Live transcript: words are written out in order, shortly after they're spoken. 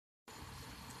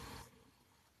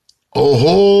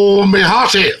Oh, me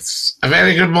hearties. A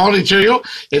very good morning to you.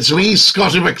 It's me,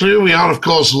 Scottie McClue. We are, of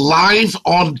course, live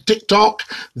on TikTok.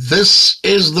 This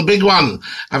is the big one.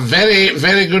 A very,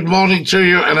 very good morning to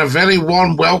you and a very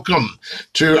warm welcome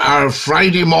to our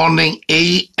Friday morning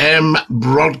AM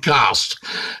broadcast,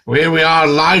 where we are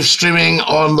live streaming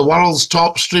on the world's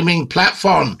top streaming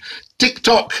platform,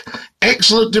 TikTok.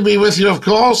 Excellent to be with you, of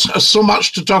course. So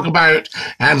much to talk about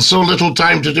and so little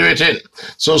time to do it in.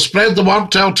 So spread the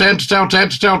word, tell 10 to tell 10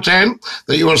 to tell 10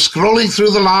 that you were scrolling through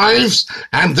the lives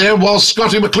and there was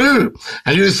Scottie McClue.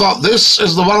 And you thought, this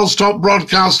is the world's top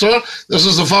broadcaster. This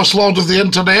is the first lord of the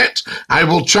internet. I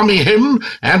will chummy him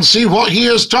and see what he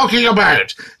is talking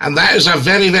about. And that is a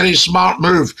very, very smart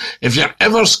move. If you're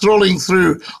ever scrolling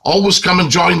through, always come and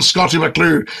join Scottie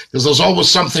McClue, because there's always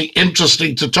something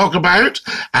interesting to talk about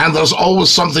and there's always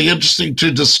something interesting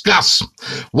to discuss.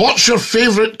 What's your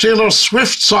favourite Taylor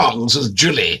Swift songs? Is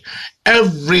Julie.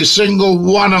 Every single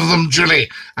one of them, Julie.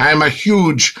 I'm a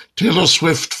huge Taylor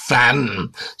Swift fan.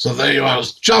 So there you are,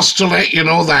 just to let you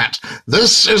know that.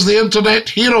 This is the Internet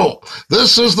Hero.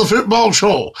 This is the football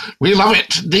show. We love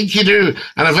it. Dinky-Doo,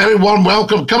 and a very warm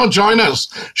welcome. Come and join us.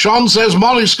 Sean says,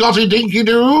 morning, Scottie.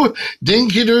 Dinky-Doo.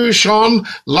 Dinky-Doo, Sean.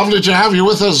 Lovely to have you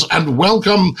with us, and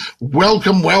welcome,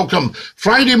 welcome, welcome.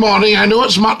 Friday morning, I know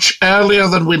it's much earlier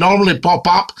than we normally pop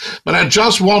up, but I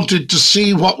just wanted to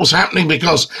see what was happening,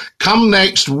 because come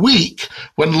next week,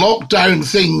 when lockdown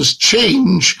things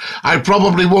change, I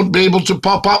probably won't be able to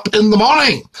pop up in the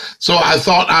morning. So I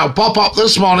thought I'll pop up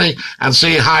this morning and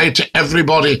say hi to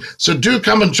everybody. So do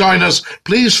come and join us.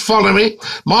 Please follow me.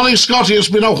 Morning, Scottie. It's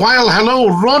been a while. Hello,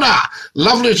 Rhoda.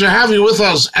 Lovely to have you with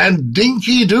us. And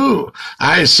Dinky-Doo.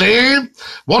 I say,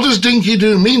 what does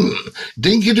Dinky-Doo mean?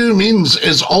 Dinky-Doo means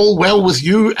is all well with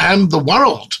you and the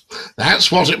world.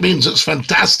 That's what it means. It's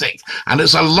fantastic. And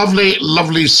it's a lovely,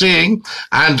 lovely saying.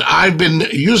 And I've been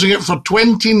using it for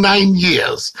 29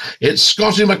 years. It's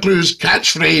Scottie McClue's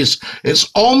catchphrase. It's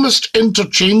almost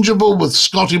interchangeable with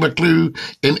Scottie McClue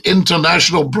in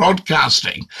international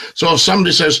broadcasting. So if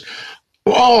somebody says,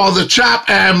 oh, the chap,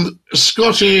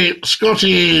 Scottie,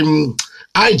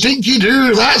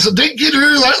 Dinky-Doo, that's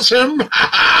Dinky-Doo, that's him.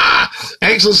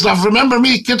 Excellent stuff. Remember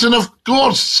me, kitten, of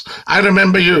course. I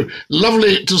remember you.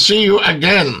 Lovely to see you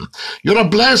again. You're a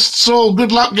blessed soul.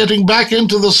 Good luck getting back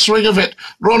into the swing of it.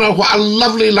 Rona, what a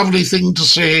lovely, lovely thing to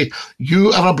say.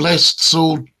 You are a blessed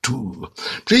soul too.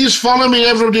 Please follow me,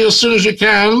 everybody, as soon as you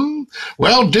can.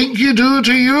 Well, Dinky-Doo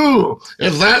to you,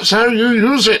 if that's how you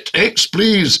use it.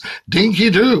 Please,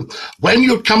 Dinky-Doo. When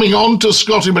you're coming on to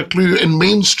Scottie McClue in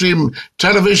mainstream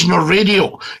television or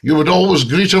radio, you would always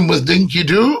greet him with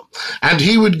Dinky-Doo, and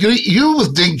he would greet you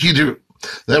with Dinky-Doo.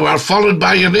 They were followed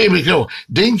by your name. We go,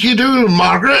 Dinky-Doo,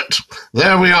 Margaret.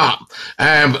 There we are.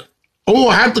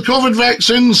 Oh, had the COVID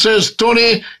vaccine, says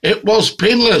Tony. It was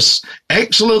painless.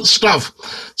 Excellent stuff.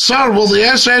 Sir, will the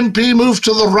SNP move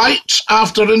to the right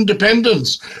after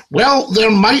independence? Well,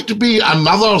 there might be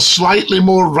another slightly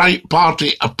more right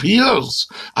party appears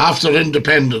after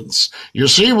independence. You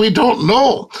see, we don't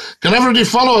know. Can everybody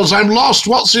follow us? I'm lost.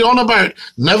 What's he on about?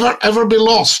 Never, ever be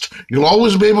lost. You'll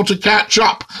always be able to catch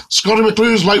up. Scottie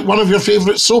McClue's like one of your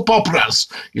favourite soap operas.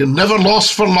 You're never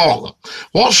lost for long.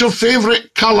 What's your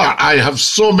favourite colour? I have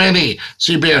so many.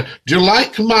 See, Bear, do you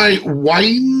like my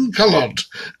wine-coloured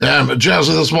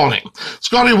jersey this morning?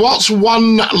 Scottie, what's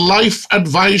one life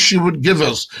advice you would give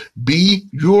us? Be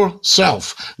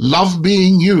yourself. Love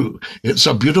being you. It's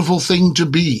a beautiful thing to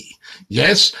be.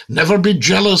 Yes, never be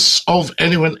jealous of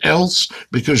anyone else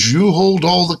because you hold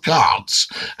all the cards.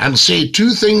 And say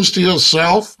two things to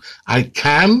yourself: I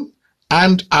can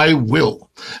and I will.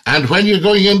 And when you're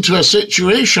going into a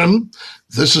situation,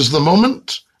 this is the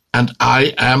moment, and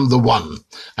I am the one.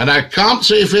 And I can't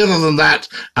say further than that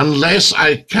unless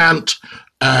I can't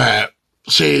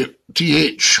say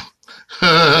TH.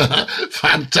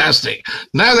 Fantastic.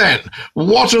 Now then,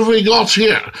 what have we got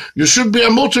here? You should be a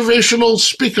motivational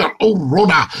speaker. Oh,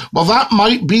 Rona. Well, that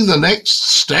might be the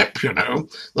next step, you know.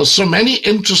 There's so many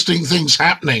interesting things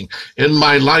happening in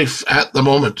my life at the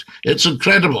moment. It's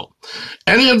incredible.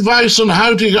 Any advice on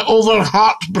how to get over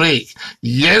heartbreak?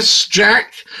 Yes,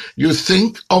 Jack. You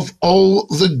think of all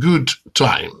the good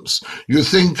times. You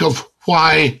think of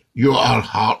why you are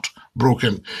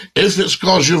heartbroken. If it's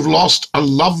because you've lost a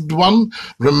loved one,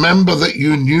 remember that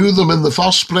you knew them in the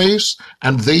first place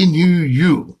and they knew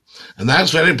you. And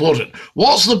that's very important.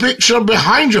 What's the picture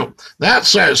behind you? That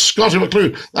says Scottie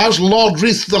McClue. That's Lord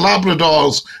Reith the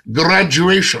Labrador's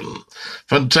graduation.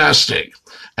 Fantastic.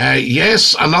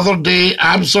 Yes, another day,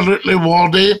 absolutely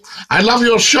Wardy. I love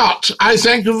your shot. I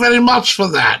thank you very much for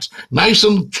that. Nice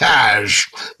and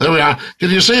cash. There we are.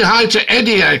 Can you say hi to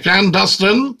Eddie? I can,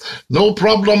 Dustin. No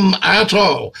problem at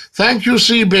all. Thank you,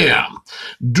 Sea-Bear.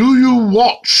 Do you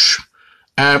watch...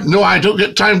 no, I don't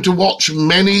get time to watch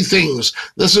many things.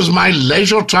 This is my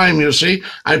leisure time, you see.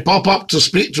 I pop up to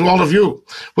speak to all of you.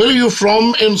 Where are you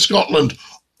from in Scotland?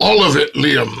 All of it,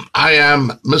 Liam. I am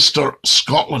Mr.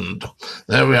 Scotland.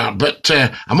 There we are. But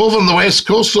I'm over on the West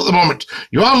Coast at the moment.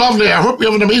 You are lovely. I hope you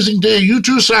have an amazing day. You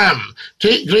too, Sam.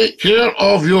 Take great care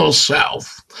of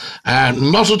yourself.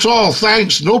 Not at all,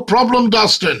 thanks. No problem,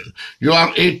 Dustin. You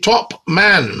are a top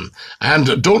man.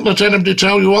 And don't let anybody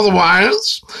tell you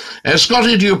otherwise.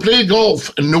 Scottie, do you play golf?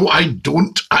 No, I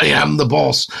don't. I am the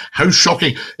boss. How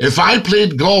shocking. If I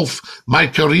played golf, my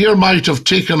career might have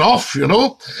taken off, you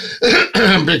know,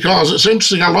 because it's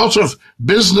interesting. A lot of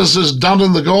business is done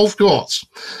in the golf course.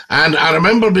 And I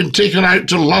remember being taken out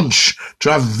to lunch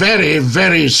to a very,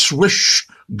 very swish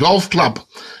golf club.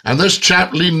 And this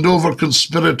chap leaned over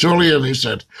conspiratorially and he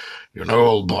said, you know,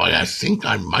 old boy, I think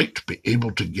I might be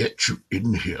able to get you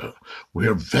in here.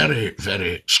 We're very,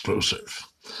 very exclusive.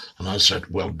 And I said,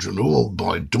 well, do you know, old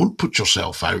boy, don't put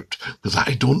yourself out because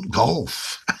I don't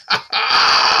golf.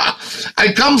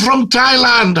 I come from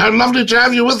Thailand. How lovely to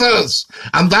have you with us.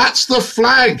 And that's the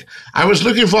flag I was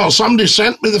looking for. Somebody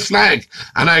sent me the flag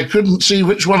and I couldn't see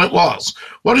which one it was.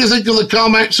 What do you think of the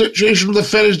Carmack situation with the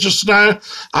ferries just now?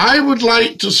 I would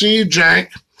like to see,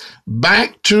 Jack,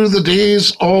 back to the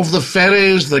days of the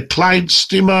ferries, the Clyde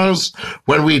steamers,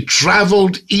 when we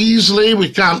travelled easily. We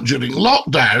can't during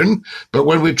lockdown, but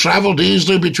when we travelled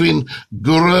easily between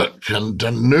Gourock and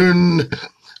Dunoon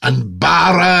and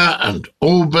Barra and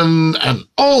Oban and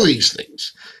all these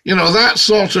things. You know, that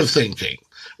sort of thinking.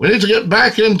 We need to get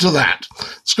back into that.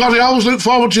 Scottie, I always look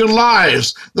forward to your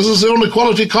lives. This is the only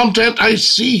quality content I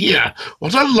see here.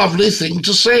 What a lovely thing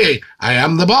to say. I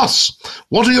am the boss.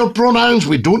 What are your pronouns?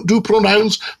 We don't do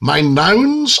pronouns. My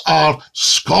nouns are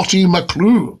Scottie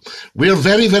McClue. We're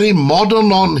very, very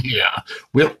modern on here.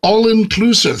 We're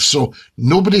all-inclusive, so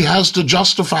nobody has to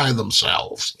justify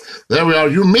themselves. There we are.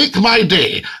 You make my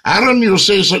day. Aaron, you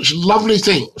say such lovely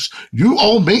things. You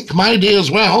all make my day as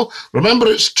well. Remember,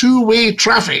 it's two-way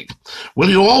traffic. Will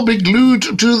you all be glued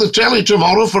to the telly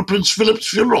tomorrow for Prince Philip's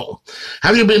funeral?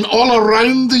 Have you been all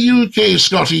around the UK,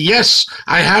 Scottie? Yes,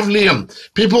 I have, Liam.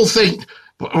 People think,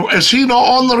 is he not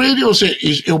on the radio?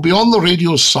 He'll be on the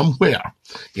radio somewhere.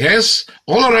 Yes,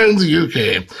 all around the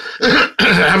UK.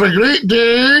 Have a great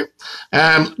day.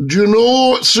 Do you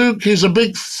know, Suk, he's a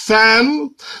big fan.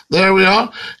 There we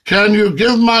are. Can you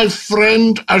give my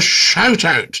friend a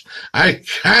shout-out? I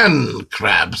can,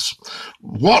 Crabs.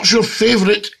 What's your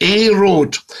favourite A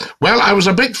road? Well, I was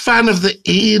a big fan of the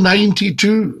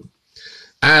A92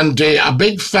 and a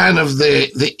big fan of the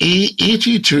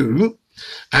A82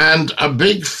 and a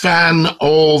big fan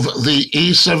of the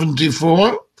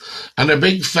A74 and a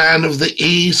big fan of the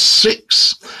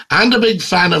A6 and a big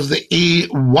fan of the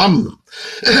A1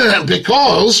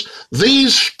 because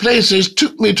these places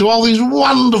took me to all these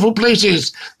wonderful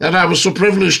places that I was so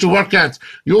privileged to work at.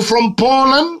 You're from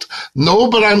Poland? No,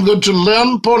 but I'm going to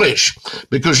learn Polish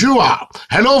because you are.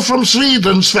 Hello from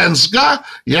Sweden, Svenska.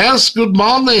 Yes, good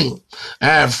morning.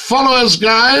 Follow us,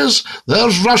 guys.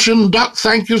 There's Russian Duck.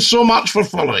 Thank you so much for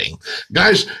following.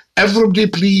 Guys, everybody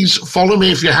please follow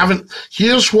me if you haven't.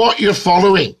 Here's what you're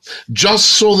following,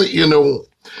 just so that you know.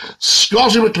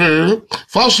 Scottie McClue,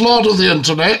 First Lord of the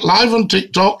Internet, live on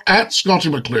TikTok at Scottie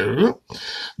McClue.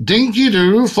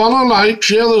 Dinky-Doo, follow, like,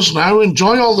 share this now,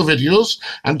 enjoy all the videos,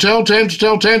 and tell 10 to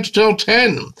tell 10 to tell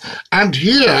 10. And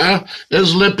here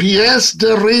is le pièce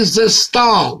de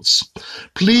résistance.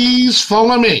 Please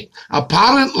follow me.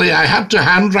 Apparently, I had to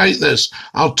handwrite this.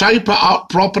 I'll type it up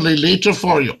properly later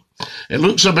for you. It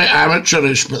looks a bit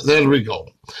amateurish, but there we go.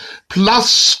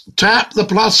 Plus, tap the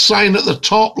plus sign at the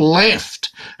top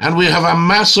left, and we have a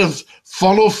massive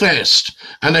follow fest.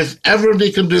 And if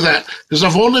everybody can do that, because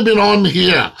I've only been on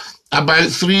here about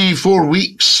 3-4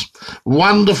 weeks.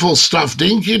 Wonderful stuff.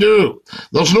 Dinky-Doo.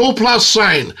 There's no plus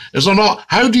sign, is there not?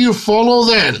 How do you follow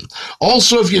then?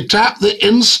 Also, if you tap the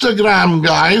Instagram,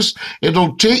 guys,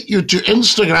 it'll take you to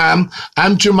Instagram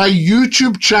and to my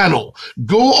YouTube channel.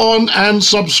 Go on and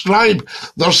subscribe.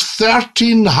 There's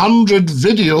 1,300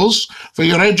 videos for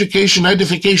your education,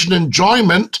 edification,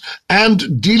 enjoyment,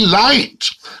 and delight.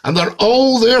 And they're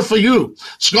all there for you.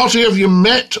 Scottie, have you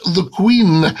met the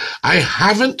Queen? I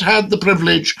haven't had the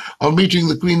privilege of meeting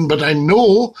the Queen, but I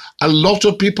know a lot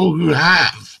of people who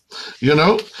have. You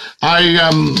know,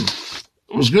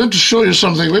 was going to show you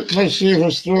something. Let's see if I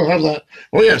still have that.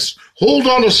 Oh, yes. Hold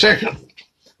on a second.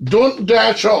 Don't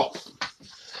dash off.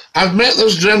 I've met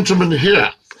this gentleman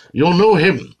here. You'll know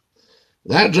him.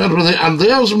 That gentleman there. And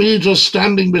there's me just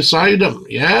standing beside him.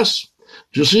 Yes?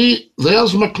 Do you see?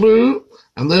 There's McClue,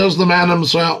 and there's the man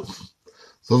himself.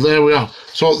 So there we are.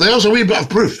 So there's a wee bit of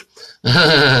proof.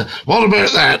 What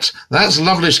about that? That's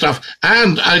lovely stuff.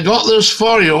 And I got this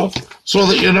for you so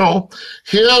that you know.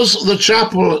 Here's the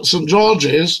chapel at St.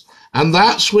 George's, and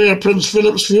that's where Prince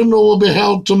Philip's funeral will be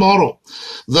held tomorrow.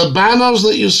 The banners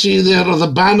that you see there are the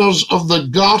banners of the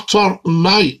Garter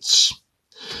Knights,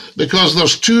 because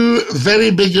there's two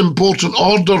very big important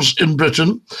orders in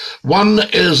Britain. One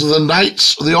is the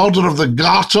Knights, the Order of the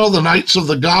Garter, the Knights of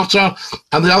the Garter,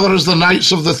 and the other is the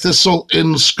Knights of the Thistle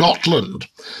in Scotland.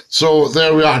 So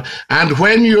there we are. And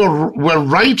when we're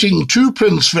writing to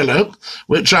Prince Philip,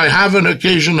 which I have on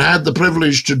occasion had the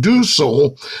privilege to do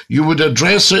so, you would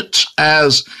address it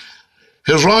as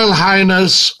His Royal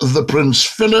Highness the Prince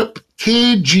Philip,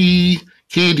 His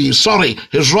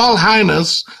Royal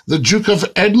Highness the Duke of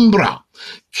Edinburgh,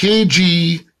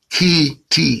 KGKT,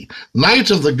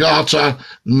 Knight of the Garter,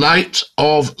 Knight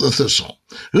of the Thistle.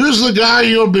 Who's the guy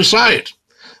you're beside?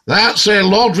 That's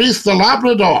Lord Reith the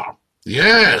Labrador.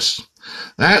 Yes,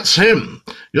 that's him.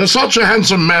 You're such a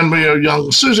handsome man when you're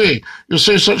young, Susie. You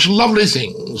say such lovely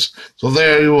things. So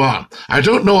there you are. I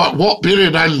don't know at what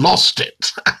period I lost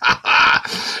it.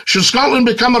 Should Scotland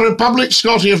become a republic,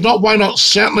 Scottie? If not, why not?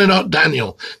 Certainly not,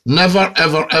 Daniel. Never,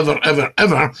 ever, ever, ever,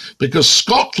 ever, because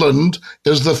Scotland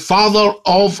is the father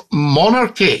of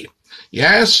monarchy.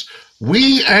 Yes,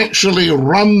 we actually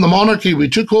run the monarchy. We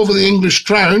took over the English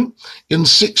crown in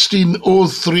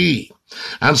 1603.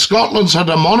 And Scotland's had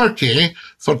a monarchy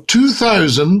for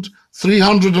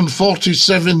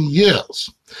 2,347 years.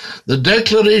 The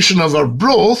declaration of our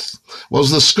birth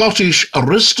was the Scottish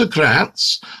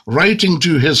aristocrats writing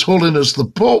to His Holiness the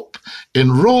Pope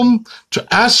in Rome to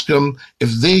ask him if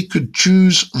they could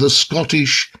choose the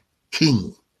Scottish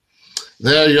king.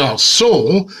 There you are.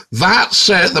 So that's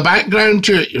the background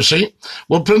to it, you see.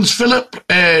 Will Prince Philip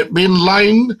be in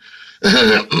line?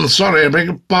 Sorry, I beg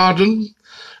your pardon.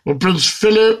 Will Prince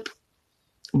Philip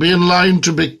be in line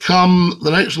to become the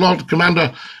next Lord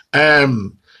Commander?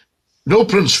 No,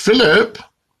 Prince Philip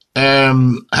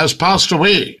has passed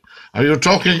away. Are you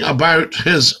talking about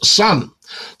his son?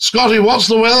 Scottie, what's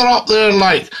the weather up there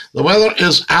like? The weather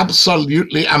is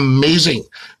absolutely amazing,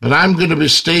 but I'm going to be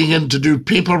staying in to do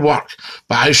paperwork,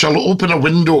 but I shall open a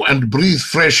window and breathe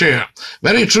fresh air.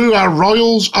 Very true, our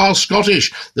royals are Scottish.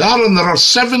 They are, and there are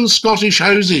 7 Scottish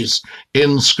houses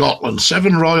in Scotland,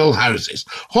 7 royal houses.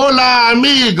 Hola,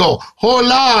 amigo.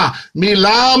 Hola, mi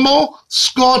llamo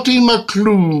Scottie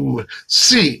McClue.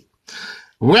 Si.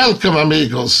 Welcome,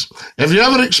 amigos. Have you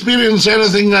ever experienced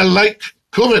anything like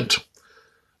COVID?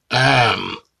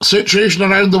 Situation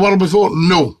around the world before?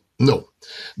 No.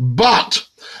 But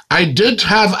I did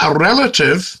have a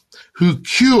relative who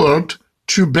cured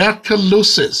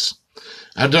tuberculosis.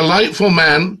 A delightful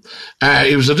man.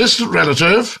 He was a distant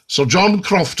relative, Sir John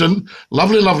Crofton,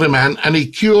 lovely, lovely man, and he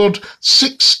cured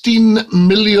 16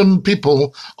 million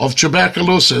people of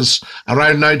tuberculosis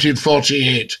around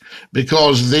 1948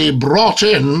 because they brought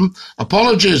in,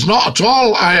 apologies, not at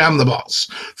all, I am the boss.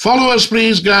 Follow us,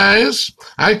 please, guys.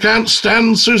 I can't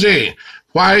stand Susie.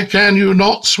 Why can you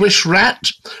not swish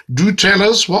rat? Do tell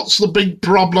us what's the big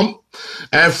problem.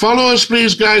 Follow us,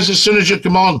 please, guys, as soon as you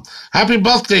come on. Happy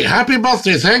birthday,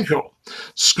 thank you.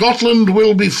 Scotland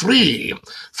will be free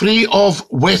of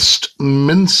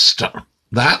Westminster.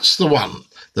 That's the one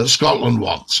that Scotland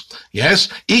wants. Yes,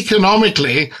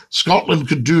 economically, Scotland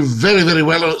could do very, very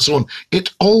well on its own.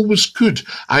 It always could.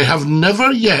 I have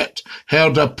never yet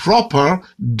heard a proper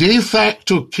de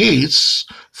facto case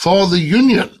for the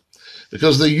Union,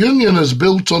 because the Union is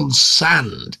built on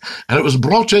sand, and it was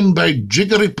brought in by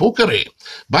jiggery-pokery,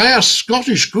 by a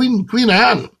Scottish Queen, Queen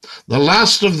Anne, the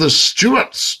last of the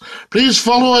Stuarts. Please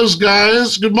follow us,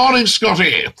 guys. Good morning,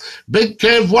 Scottie. Big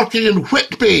Kev working in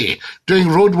Whitby, doing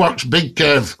roadworks, Big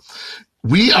Kev.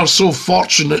 We are so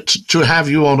fortunate to have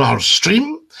you on our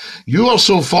stream. You are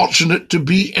so fortunate to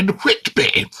be in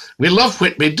Whitby. We love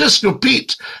Whitby. Disco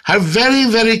Pete, how very,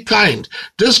 very kind.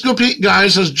 Disco Pete,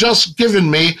 guys, has just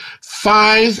given me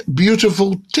 5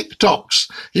 beautiful TikToks.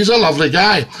 He's a lovely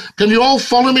guy. Can you all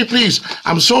follow me, please?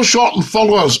 I'm so short on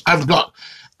followers. I've got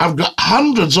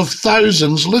hundreds of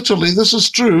thousands, literally, this is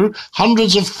true,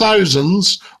 hundreds of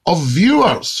thousands of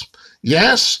viewers.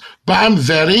 Yes, but I'm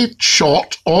very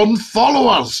short on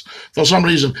followers for some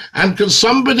reason. And can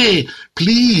somebody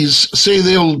please say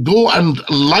they'll go and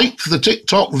like the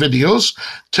TikTok videos,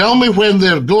 tell me when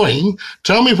they're going,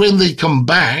 tell me when they come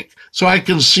back, so I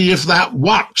can see if that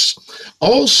works.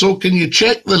 Also, can you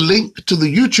check the link to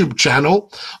the YouTube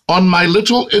channel on my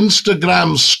little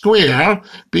Instagram square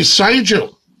beside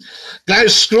you?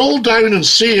 Guys, scroll down and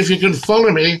see if you can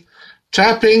follow me,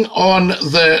 tapping on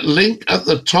the link at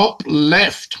the top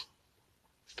left.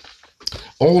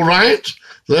 All right.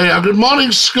 There you are. Good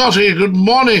morning, Scottie. Good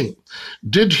morning.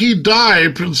 Did he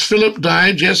die? Prince Philip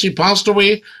died. Yes, he passed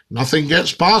away. Nothing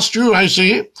gets past you, I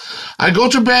see. I go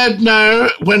to bed now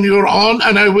when you're on,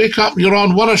 and I wake up, you're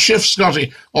on. What a shift,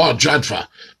 Scottie. Oh, Jadfa.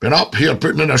 Been up here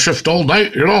putting in a shift all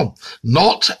night, you know.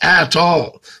 Not at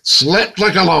all. Slept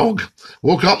like a log.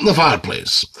 Woke up in the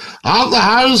fireplace. At the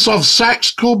house of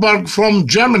Saxe-Coburg from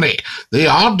Germany. They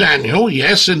are, Daniel.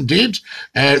 Yes, indeed.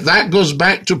 That goes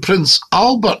back to Prince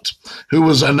Albert, who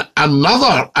was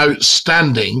another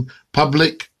outstanding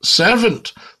public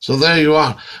servant. So there you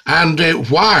are. And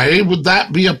why would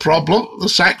that be a problem, the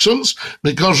Saxons?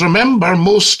 Because remember,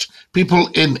 most people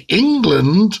in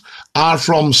England are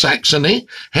from Saxony,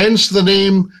 hence the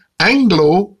name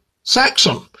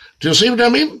Anglo-Saxon. Do you see what I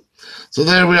mean? So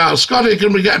there we are. Scottie,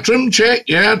 can we get a trim check?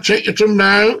 Yeah, check your trim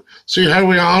now. See how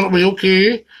we are. Are we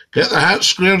okay? Get the hat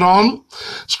squared on.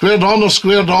 Squared on or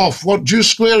squared off? What, do you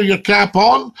square your cap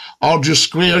on or do you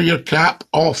square your cap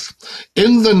off?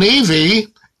 In the Navy,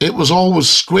 it was always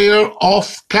square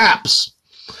off caps.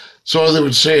 So they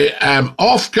would say,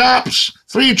 off caps,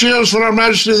 3 cheers for Her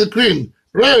Majesty the Queen.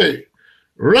 Right,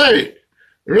 right,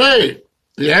 right.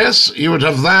 Yes, you would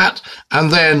have that.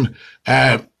 And then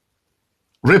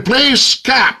replace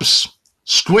caps,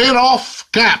 square off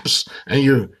caps, and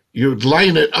you'd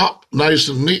line it up nice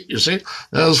and neat, you see.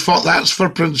 That's for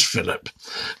Prince Philip.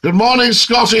 Good morning,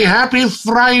 Scottie. Happy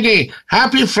Friday.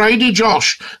 Happy Friday,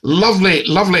 Josh. Lovely,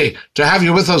 lovely to have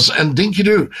you with us. And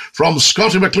Dinky-Doo from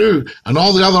Scottie McClue and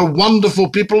all the other wonderful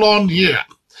people on here.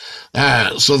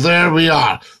 So there we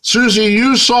are. Susie,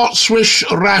 you sought Swish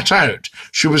Rat out.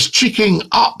 She was cheeking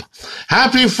up.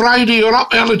 Happy Friday. You're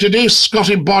up early today,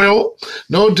 Scottie Boyle.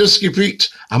 No, Disky Pete.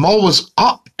 I'm always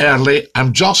up early.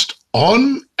 I'm just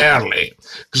on early,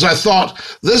 because I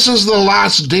thought this is the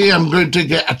last day I'm going to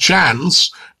get a chance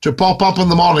to pop up in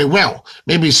the morning. Well,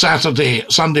 maybe Saturday,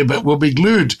 Sunday, but we'll be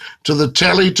glued to the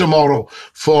telly tomorrow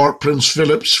for Prince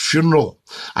Philip's funeral.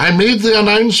 I made the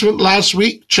announcement last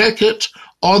week. Check it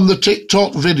on the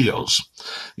TikTok videos.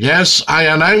 Yes, I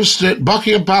announced it.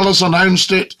 Buckingham Palace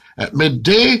announced it at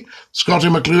midday. Scottie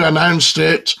McClue announced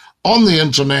it on the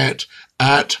internet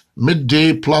at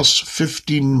midday plus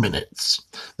 15 minutes.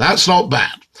 That's not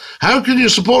bad. How can you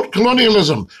support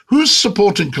colonialism? Who's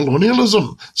supporting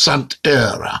colonialism,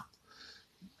 Sant'Era?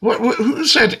 Who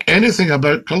said anything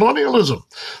about colonialism?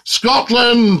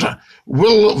 Scotland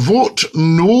will vote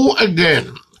no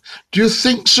again. Do you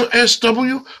think so,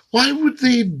 SW? Why would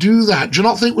they do that? Do you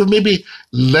not think we've maybe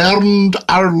learned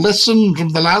our lesson from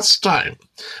the last time?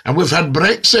 And we've had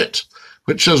Brexit,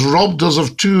 which has robbed us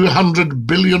of £200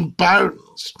 billion.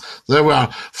 There we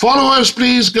are. Follow us,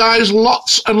 please, guys.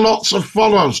 Lots and lots of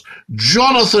followers.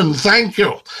 Jonathan, thank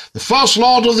you. The First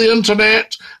Lord of the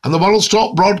Internet and the world's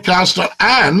top broadcaster,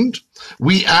 and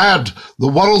we add the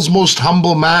world's most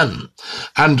humble man.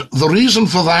 And the reason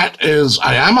for that is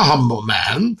I am a humble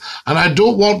man, and I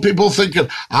don't want people thinking,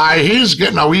 he's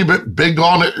getting a wee bit big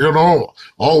on it, you know,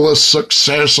 all this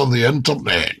success on the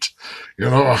internet. You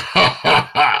know,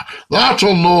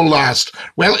 that'll no last.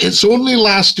 Well, it's only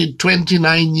lasted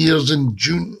 29 years in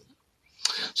June.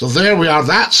 So there we are.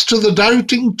 That's to the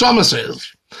doubting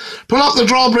Thomases. Pull up the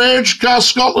drawbridge, cast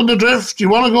Scotland adrift. You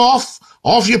want to go off?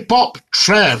 Off you pop,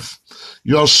 Trev.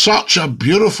 You're such a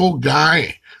beautiful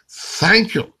guy.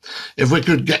 Thank you. If we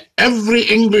could get every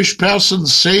English person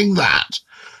saying that,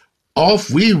 off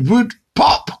we would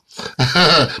pop.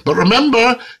 But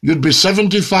remember, you'd be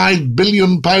 £75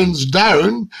 billion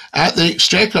down at the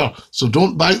Exchequer, so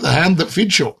don't bite the hand that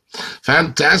feeds you.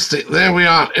 Fantastic. There we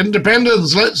are.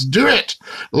 Independence, let's do it.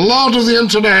 Lord of the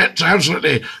Internet,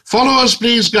 absolutely. Follow us,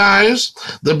 please, guys.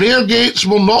 The beer gates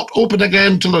will not open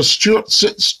again till a Stuart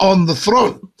sits on the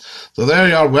throne. So there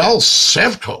you are. Well,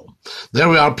 Sevco. There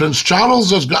we are. Prince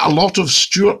Charles has got a lot of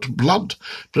Stuart blood.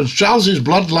 Prince Charles's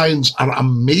bloodlines are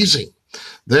amazing.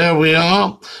 There we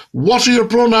are. What are your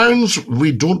pronouns?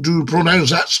 We don't do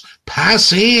pronouns. That's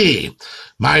passé.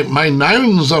 My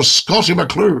nouns are Scottie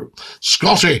McClue.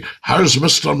 Scottie, how's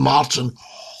Mr. Martin?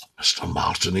 Oh, Mr.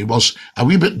 Martin, he was a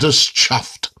wee bit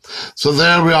dischuffed. So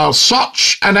there we are.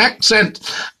 Such an accent.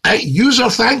 User,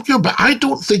 thank you, but I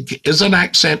don't think it is an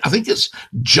accent. I think it's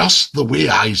just the way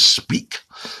I speak.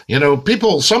 You know,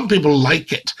 some people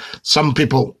like it. Some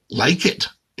people like it.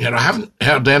 You know, I haven't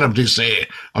heard anybody say,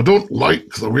 I don't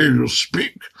like the way you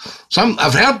speak.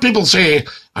 I've heard people say,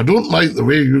 I don't like the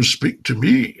way you speak to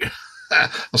me. I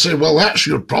say, well, that's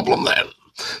your problem then.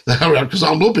 Because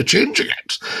I'll not be changing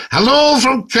it. Hello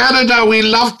from Canada. We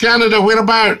love Canada.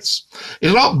 Whereabouts?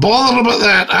 He's not bothered about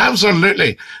that.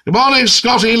 Absolutely. Good morning,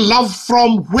 Scottie. Love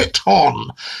from Whithorn.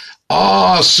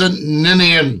 Oh, St.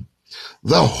 Ninian.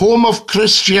 The home of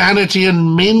Christianity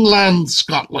in mainland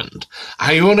Scotland.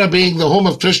 Iona being the home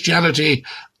of Christianity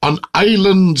on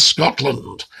island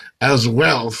Scotland as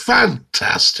well.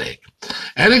 Fantastic.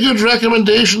 Any good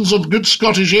recommendations of good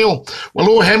Scottish ale? Well,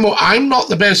 oh, Hemo, I'm not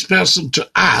the best person to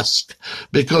ask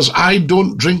because I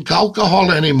don't drink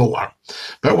alcohol anymore.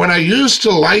 But when I used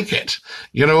to like it,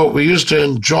 you know, we used to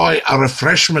enjoy a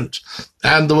refreshment.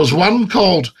 And there was one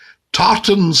called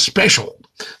Tartan Special.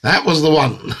 That was the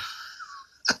one.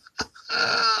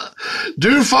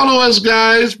 Do follow us,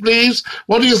 guys, please.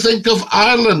 What do you think of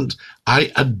Ireland?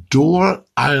 I adore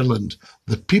Ireland.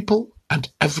 The people and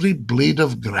every blade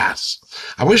of grass.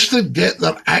 I wish they'd get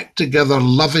their act together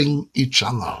loving each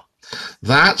other.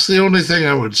 That's the only thing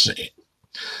I would say.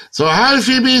 So hi,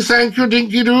 Phoebe. Thank you,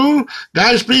 Dinky-Doo.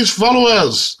 Guys, please follow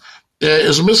us.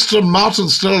 Is Mr. Martin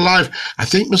still alive? I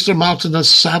think Mr. Martin has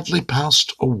sadly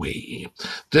passed away.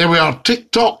 There we are.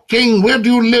 TikTok King, where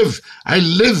do you live? I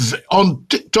live on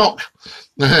TikTok.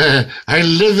 I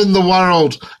live in the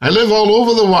world. I live all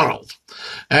over the world.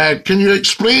 Can you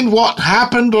explain what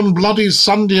happened on Bloody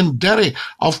Sunday in Derry?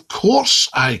 Of course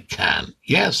I can.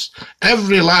 Yes,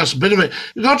 every last bit of it.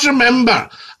 You've got to remember,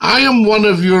 I am one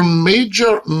of your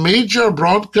major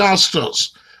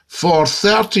broadcasters for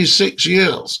 36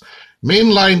 years.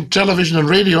 Mainline television and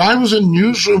radio. I was in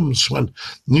newsrooms when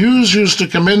news used to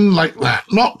come in like that.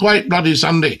 Not quite Bloody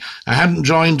Sunday. I hadn't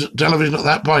joined television at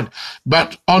that point.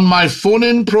 But on my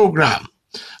phone-in program,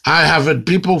 I have had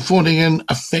people phoning in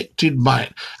affected by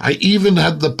it. I even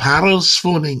had the Paras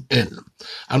phoning in.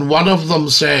 And one of them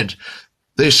said,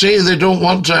 they say they don't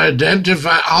want to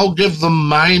identify. I'll give them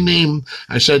my name.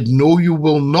 I said, no, you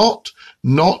will not.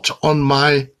 Not on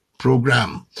my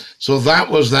program. So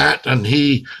that was that, and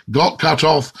he got cut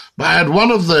off. But I had one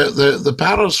of the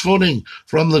Paras phoning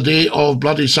from the day of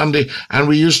Bloody Sunday, and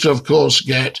we used to, of course,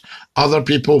 get other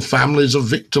people, families of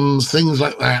victims, things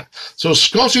like that. So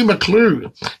Scottie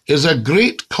McClue is a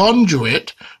great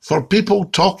conduit for people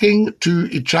talking to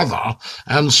each other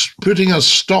and putting a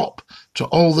stop to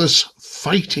all this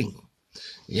fighting.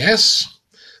 Yes,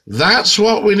 that's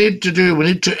what we need to do. We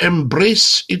need to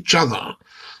embrace each other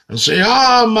and say,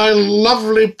 my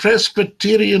lovely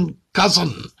Presbyterian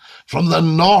cousin from the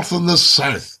north and the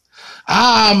south.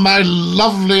 My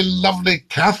lovely, lovely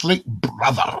Catholic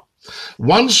brother.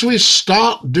 Once we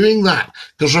start doing that,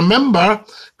 because remember,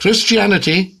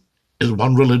 Christianity is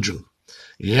one religion.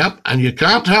 Yep, and you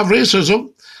can't have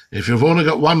racism if you've only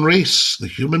got one race, the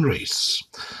human race.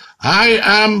 I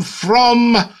am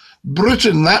from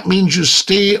Britain. That means you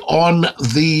stay on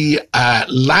the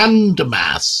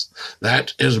landmass.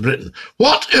 That is Britain.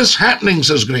 What is happening,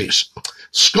 says Grace?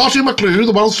 Scottie McClue,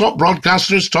 the world's top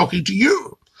broadcaster, is talking to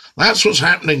you. That's what's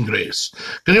happening, Grace.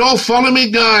 Can you all follow me,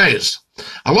 guys?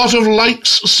 A lot of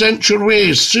likes sent your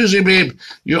way. Susie, babe,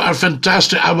 you are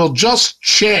fantastic. I will just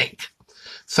check.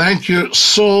 Thank you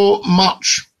so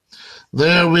much.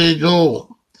 There we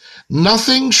go.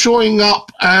 Nothing showing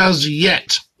up as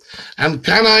yet. And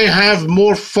can I have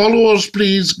more followers,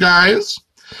 please, guys?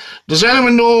 Does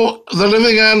anyone know the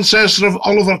living ancestor of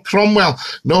Oliver Cromwell?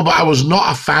 No, but I was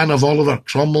not a fan of Oliver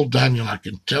Cromwell, Daniel, I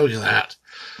can tell you that.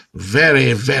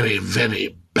 Very, very,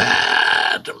 very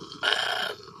bad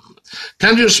man.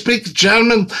 Can you speak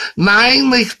German? Nein,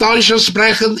 nicht Deutsch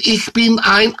sprechen. Ich bin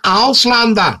ein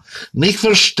Ausländer. Nicht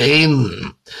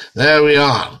verstehen. There we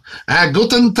are.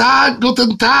 Guten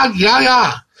Tag,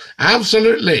 ja.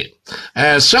 Absolutely.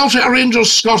 Celtic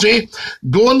Rangers, Scottie,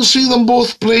 go and see them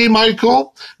both play,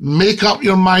 Michael. Make up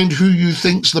your mind who you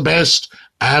think's the best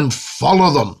and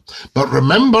follow them. But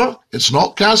remember, it's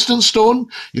not cast in stone.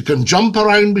 You can jump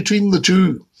around between the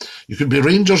two. You could be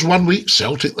Rangers one week,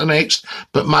 Celtic the next.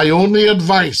 But my only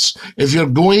advice, if you're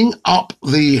going up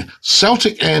the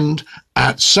Celtic end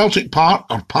at Celtic Park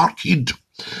or Parkhead,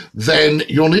 then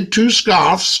you'll need 2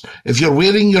 scarves. If you're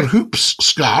wearing your hoops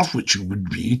scarf, which you would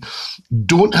be,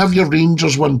 don't have your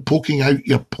Rangers one poking out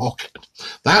your pocket.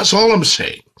 That's all I'm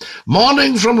saying.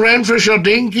 Morning from Renfrewshire,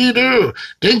 Dinky-Doo.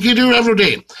 Dinky-Doo every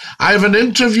day. I have an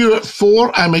interview at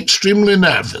 4. I'm extremely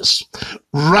nervous.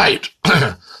 Right.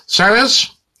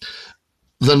 Cyrus,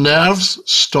 the nerves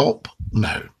stop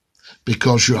now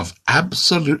because you have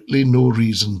absolutely no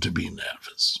reason to be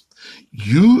nervous.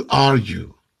 You are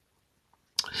you.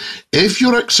 If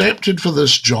you're accepted for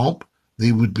this job,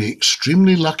 they would be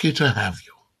extremely lucky to have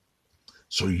you.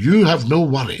 So you have no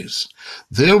worries.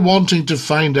 They're wanting to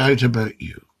find out about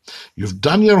you. You've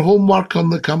done your homework on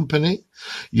the company.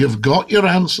 You've got your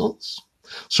answers.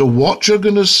 So what you're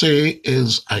going to say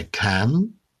is, I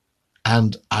can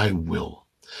and I will.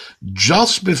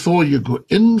 Just before you go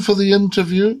in for the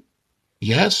interview,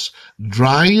 yes,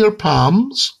 dry your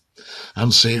palms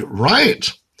and say,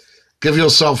 right, give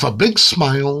yourself a big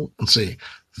smile and say,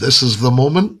 this is the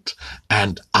moment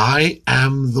and I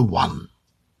am the one.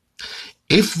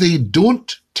 If they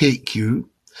don't take you,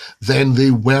 then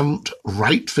they weren't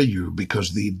right for you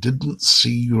because they didn't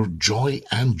see your joy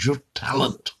and your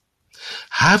talent.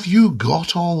 Have you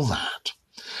got all that?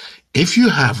 If you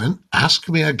haven't, ask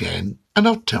me again and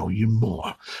I'll tell you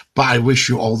more. But I wish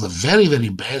you all the very, very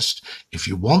best. If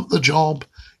you want the job,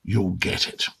 you'll get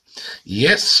it.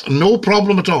 Yes, no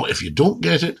problem at all. If you don't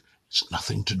get it, it's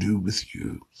nothing to do with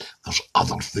you. There's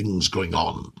other things going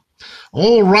on.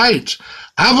 All right.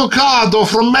 Avocado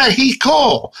from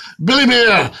Mexico. Billy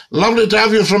Bear, lovely to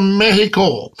have you from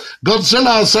Mexico.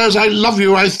 Godzilla says, I love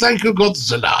you. I thank you,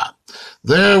 Godzilla.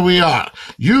 There we are.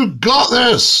 You got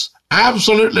this.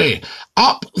 Absolutely.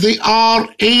 Up the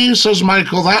RA, says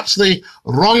Michael. That's the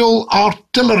Royal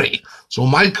Artillery. So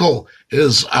Michael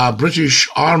is a British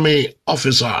Army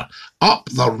officer. Up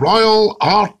the Royal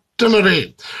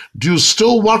Artillery. Do you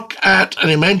still work at, and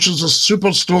he mentions a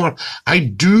superstore. I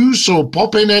do, so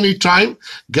pop in any time.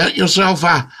 Get yourself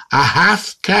a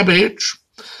half cabbage.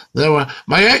 There were,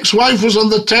 my ex-wife was on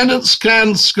the tenant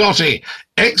scan, Scottie.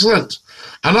 Excellent.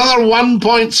 Another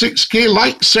 1.6k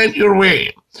likes sent your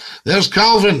way. There's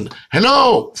Calvin.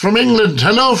 Hello from England.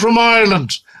 Hello from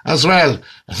Ireland as well.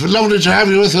 It's lovely to have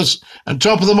you with us. And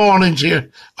top of the morning to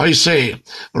you, I say.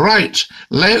 Right,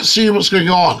 let's see what's going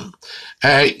on.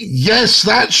 Yes,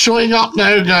 that's showing up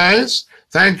now, guys.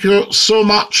 Thank you so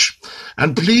much.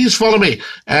 And please follow me.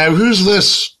 Who's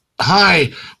this?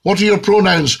 Hi. What are your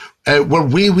pronouns? We're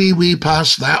way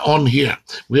past that on here.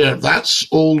 That's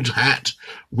old hat.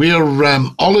 We're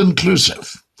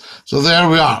all-inclusive. So there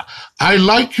we are. I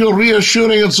like your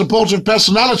reassuring and supportive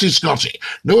personality, Scottie.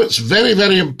 No, it's very,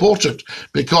 very important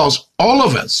because all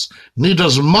of us need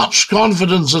as much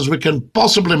confidence as we can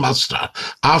possibly muster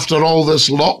after all this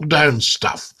lockdown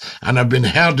stuff and have been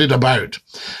herded about.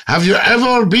 Have you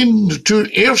ever been to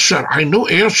Ayrshire? I know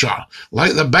Ayrshire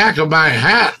like the back of my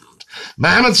hand.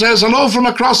 Mohammed says, hello from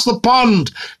across the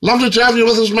pond. Lovely to have you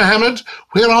with us, Mohammed.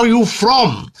 Where are you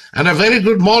from? And a very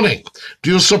good morning.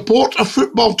 Do you support a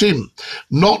football team?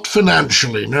 Not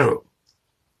financially, no.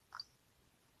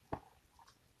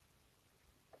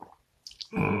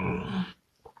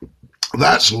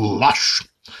 That's lush.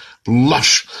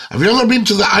 Lush. Have you ever been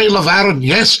to the Isle of Arran?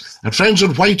 Yes, I had friends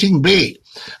in Whiting Bay.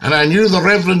 And I knew the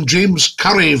Reverend James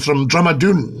Curry from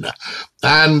Drumadoon.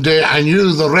 And I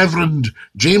knew the Reverend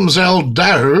James L.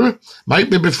 Dow, might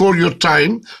be before your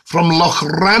time, from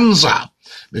Lochranza,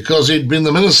 because he'd been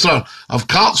the minister of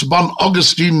Cartsburn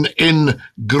Augustine in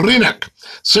Greenock.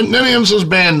 St. Ninian's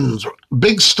Bend,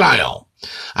 big style.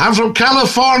 I'm from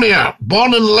California,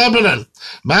 born in Lebanon.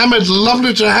 Mohammed,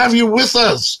 lovely to have you with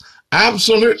us.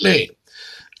 Absolutely.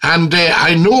 And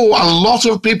I know a lot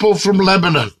of people from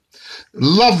Lebanon.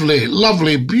 Lovely,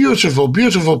 lovely, beautiful,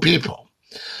 beautiful people.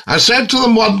 I said to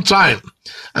them one time,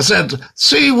 I said,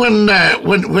 see when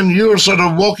you're sort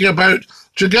of walking about,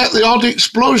 do you get the odd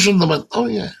explosion? They went, oh,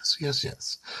 yes.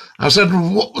 I said,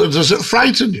 does it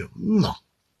frighten you? No.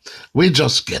 We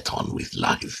just get on with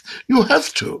life. You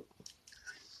have to.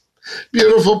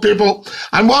 Beautiful people.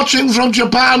 I'm watching from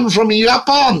Japan, from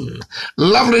Japan.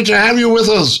 Lovely to have you with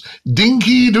us.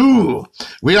 Dinky-Doo.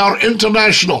 We are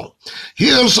international.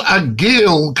 Here's a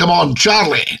Gail. Come on,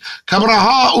 Charlie.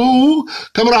 Kamraha-oo,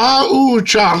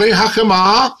 Charlie.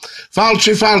 Hakama.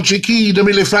 Falchi, ki de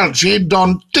mili falchi,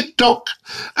 don TikTok.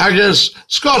 Agus,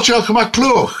 Scottiach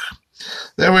McClue.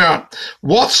 There we are.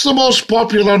 What's the most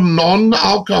popular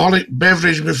non-alcoholic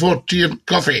beverage before tea and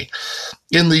coffee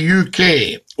in the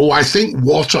UK? Oh, I think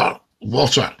water.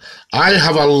 Water. I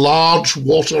have a large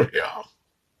water here.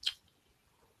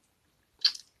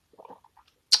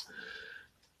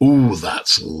 Oh,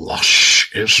 that's lush.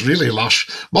 It's really lush.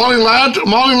 Morning, lad.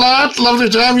 Morning, lad. Lovely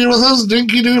to have you with us.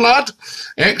 Dinky-Doo, lad.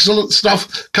 Excellent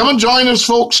stuff. Come and join us,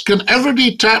 folks. Can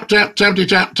everybody tap, tap, tappity,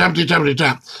 tap, tappity, tappity,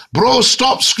 tap. Bro,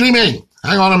 stop screaming.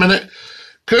 Hang on a minute.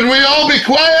 Could we all be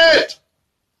quiet?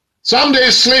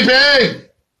 Somebody's sleeping.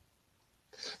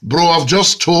 Bro, I've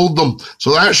just told them,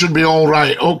 so that should be all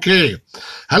right. Okay.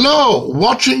 Hello,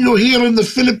 watching you here in the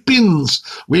Philippines.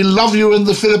 We love you in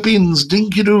the Philippines,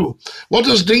 Dinky-Doo. What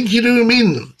does Dinky-Doo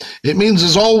mean? It means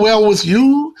it's all well with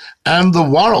you and the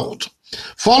world.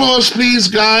 Follow us, please,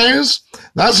 guys.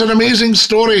 That's an amazing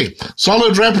story.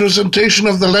 Solid representation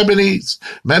of the Lebanese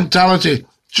mentality.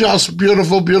 Just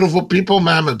beautiful, beautiful people,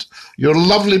 Mohammed. You're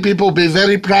lovely people. Be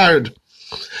very proud.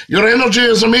 Your energy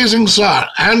is amazing, sir.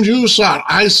 And you, sir,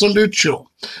 I salute you.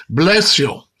 Bless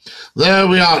you. There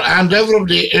we are. And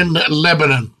everybody in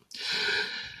Lebanon.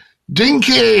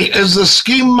 Dinky is the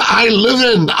scheme I live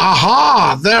in.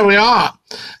 Aha, there we are.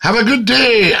 Have a good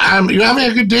day. You're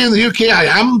having a good day in the UK. I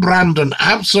am, Brandon.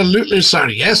 Absolutely, sir.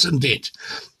 Yes, indeed.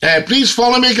 Please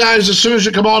follow me, guys, as soon as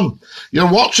you come on. You're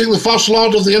watching the First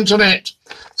Lord of the Internet,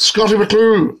 Scottie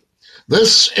McClue.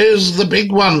 This is the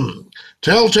big one.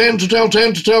 Tell 10 to tell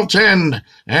 10 to tell 10.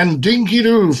 And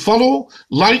Dinky-Doo, follow,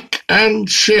 like, and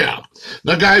share.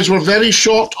 Now, guys, we're very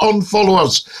short on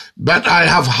followers, but I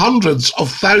have hundreds of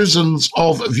thousands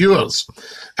of viewers.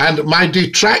 And my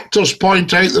detractors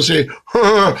point out, they say,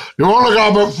 you only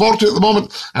got about 40 at the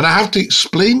moment. And I have to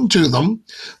explain to them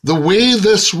the way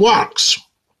this works.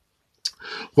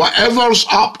 Whatever's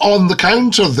up on the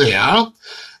counter there,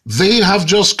 they have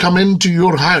just come into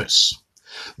your house.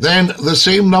 Then the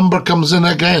same number comes in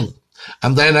again,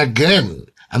 and then again,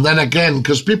 and then again,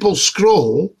 because people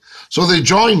scroll, so they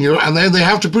join you, and then they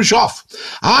have to push off.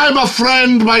 I'm a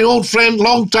friend, my old friend,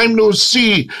 long time no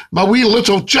see, my wee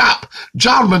little chap,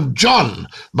 Jarman John,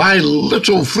 my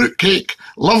little fruitcake.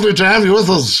 Lovely to have you with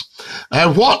us.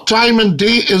 What time and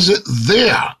day is it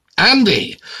there?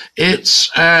 Andy,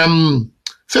 it's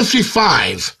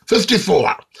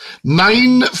 54,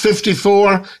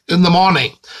 9:54 in the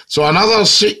morning. So another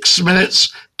 6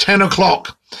 minutes, 10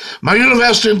 o'clock. My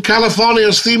university in California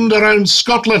is themed around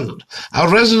Scotland. Our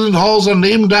resident halls are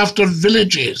named after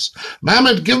villages.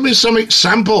 Mohammed, give me some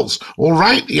examples. All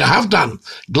right, you have done.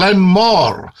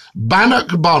 Glenmore,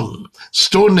 Bannockburn,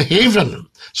 Stonehaven.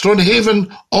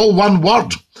 Stonehaven, all one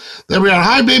word. There we are.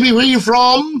 Hi, baby. Where are you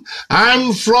from?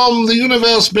 I'm from the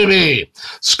universe, baby.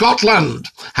 Scotland.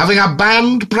 Having a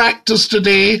band practice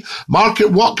today.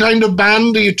 Market, what kind of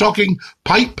band? Are you talking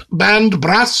pipe band,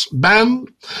 brass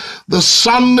band? The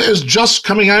sun is just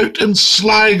coming out in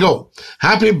Sligo.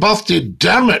 Happy birthday,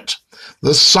 Dermot.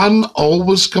 The sun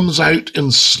always comes out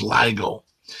in Sligo.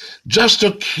 Just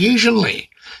occasionally,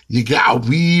 you get a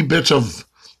wee bit of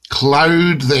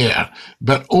cloud there,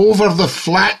 but over the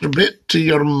flat bit to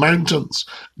your mountains,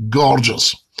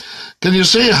 gorgeous. Can you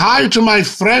say hi to my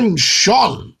friend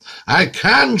Sean? I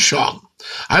can, Sean.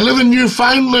 I live in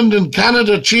Newfoundland in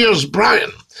Canada. Cheers,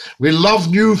 Brian. We love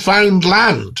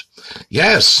Newfoundland.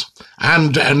 Yes,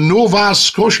 and Nova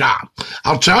Scotia.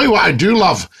 I'll tell you what I do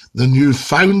love, the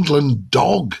Newfoundland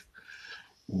dog.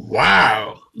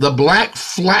 Wow. The black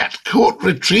flat coat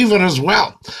retriever as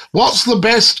well. What's the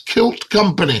best kilt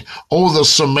company? Oh, there's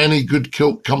so many good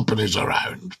kilt companies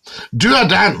around. Do a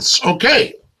dance.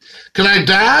 Okay. Can I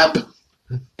dab?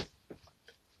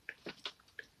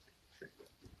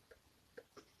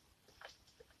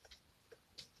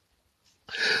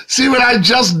 See what I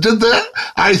just did there?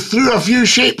 I threw a few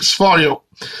shapes for you.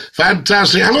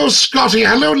 Fantastic. Hello, Scottie.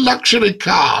 Hello, luxury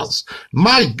cars.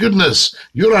 My goodness,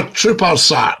 you're a trooper,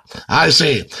 sir. I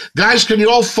say. Guys, can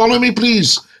you all follow me,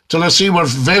 please? Till I see we're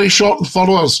very short on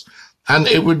followers. And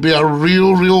it would be a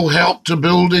real help to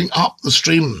building up the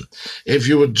stream if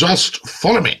you would just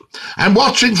follow me. I'm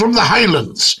watching from the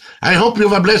Highlands. I hope you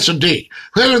have a blessed day.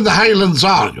 Where in the Highlands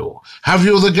are you? Have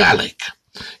you the Gaelic?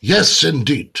 Yes,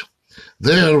 indeed.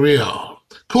 There we are.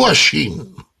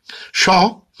 Coasheen.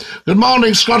 Shaw. Good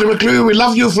morning, Scottie McClue. We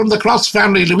love you from the Cross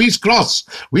family. Louise Cross.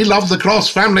 We love the Cross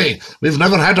family. We've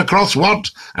never had a cross word,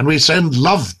 and we send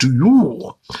love to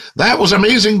you. That was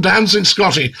amazing dancing,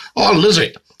 Scottie. Oh,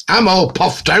 Lizzie, I'm all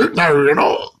puffed out now, you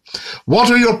know.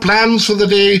 What are your plans for the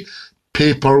day?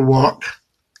 Paperwork.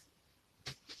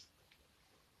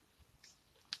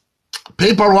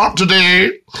 Paperwork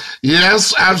today.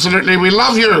 Yes, absolutely. We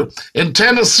love you in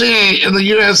Tennessee, in the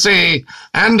USA.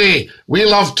 Andy, we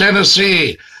love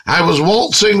Tennessee. I was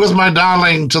waltzing with my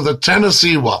darling to the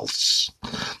Tennessee waltz.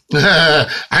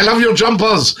 I love your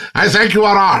jumpers. I thank you,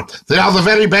 RR. They are the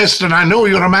very best, and I know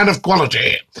you're a man of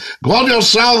quality. Go on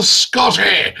yourself,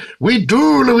 Scottie. We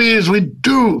do, Louise, we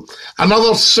do.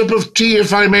 Another sip of tea,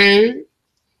 if I may.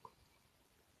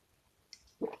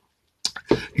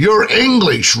 You're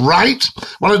English, right?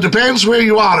 Well, it depends where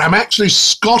you are. I'm actually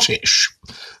Scottish.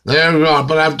 There we are.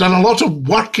 But I've done a lot of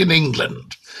work in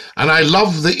England. And I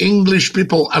love the English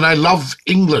people, and I love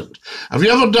England. Have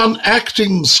you ever done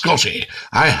acting, Scottie?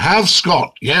 I have,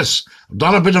 Scott. Yes, I've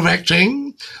done a bit of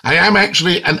acting. I am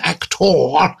actually an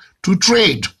actor to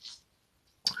trade.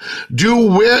 Do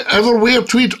you ever wear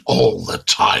tweed? All the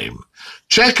time.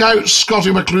 Check out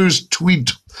Scottie McClue's tweed.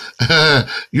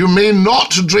 You may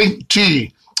not drink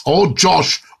tea. Oh,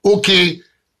 Josh, okay.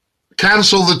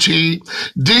 Cancel the tea.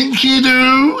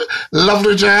 Dinky-Doo,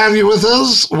 lovely to have you with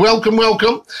us. Welcome,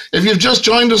 welcome. If you've just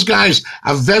joined us, guys,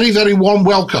 a very, very warm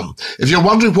welcome. If you're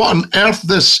wondering what on earth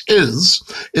this is,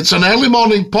 it's an early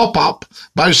morning pop-up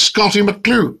by Scottie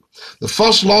McClue, the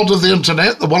first lord of the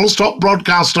internet, the world's top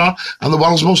broadcaster, and the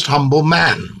world's most humble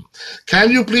man.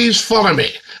 Can you please follow me?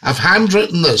 I've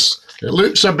handwritten this. It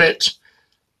looks a bit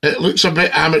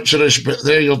amateurish, but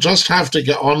there, you'll just have to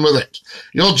get on with it.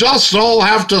 You'll just all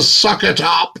have to suck it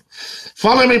up.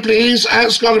 Follow me, please,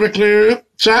 at Scottie McClue.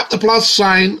 Tap the plus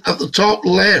sign at the top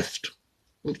left.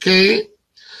 Okay?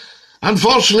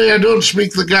 Unfortunately, I don't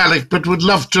speak the Gaelic, but would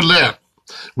love to learn.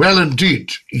 Well,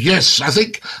 indeed. Yes, I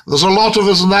think there's a lot of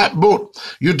us in that boat.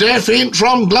 You deaf ain't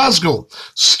from Glasgow.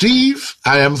 Steve,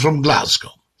 I am from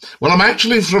Glasgow. Well, I'm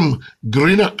actually from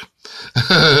Greenock.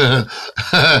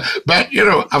 But, you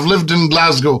know, I've lived in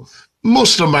Glasgow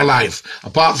most of my life,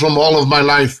 apart from all of my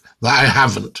life that I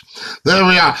haven't. There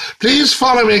we are. Please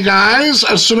follow me, guys,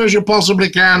 as soon as you possibly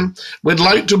can. We'd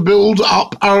like to build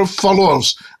up our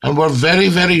followers, and we're very,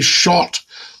 very short.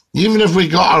 Even if we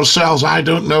got ourselves, I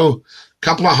don't know, a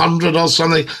couple of hundred or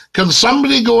something. Can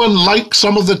somebody go and like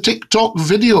some of the TikTok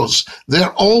videos?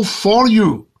 They're all for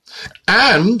you.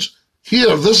 And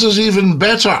here, this is even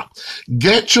better.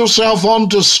 Get yourself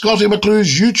onto Scottie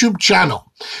McClue's YouTube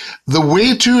channel. The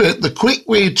way to it, the quick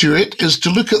way to it, is to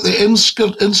look at the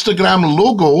Instagram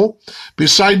logo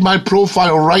beside my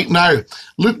profile right now.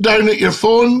 Look down at your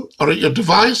phone or at your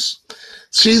device.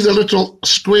 See the little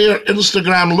square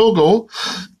Instagram logo.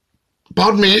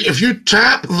 Pardon me, if you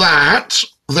tap that,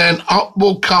 then up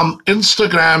will come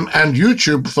Instagram and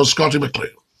YouTube for Scottie McClue.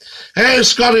 Hey,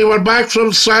 Scottie, we're back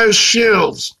from South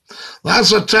Shields.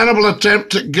 That's a terrible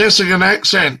attempt at guessing an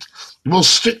accent. We'll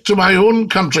stick to my own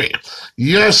country.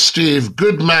 Yes, Steve,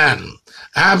 good man.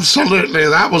 Absolutely,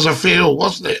 that was a fail,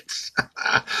 wasn't it?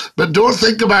 But don't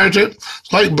think about it.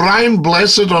 It's like Brian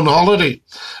Blessed on holiday.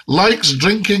 Likes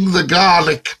drinking the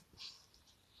garlic.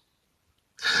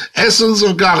 Essence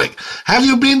of garlic. Have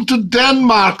you been to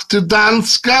Denmark, to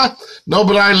Danska? No,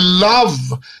 but I love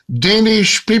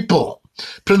Danish people.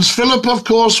 Prince Philip, of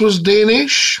course, was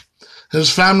Danish. His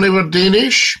family were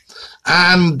Danish.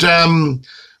 And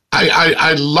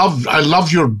I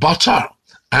love your butter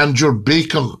and your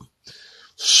bacon.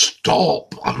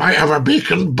 Stop. I might have a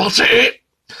bacon butter.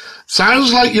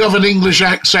 Sounds like you have an English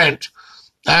accent.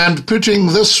 And putting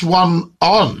this one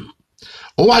on.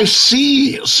 Oh, I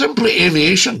see. Simply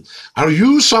aviation. Are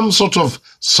you some sort of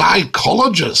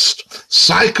psychologist,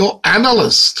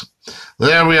 psychoanalyst?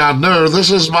 There we are. No,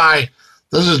 this is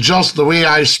just the way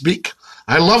I speak.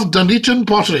 I love Dunedin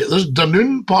pottery. This is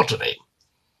Dunedin pottery.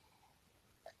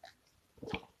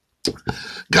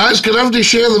 Guys, can everybody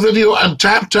share the video and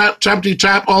tap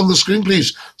on the screen,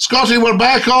 please? Scottie, we're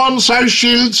back on South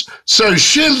Shields. South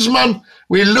Shields, man.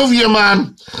 We love you,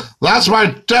 man. That's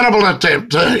my terrible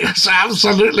attempt. Yes,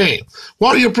 absolutely.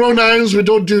 What are your pronouns? We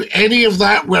don't do any of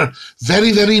that. We're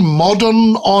very, very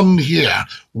modern on here.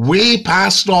 Way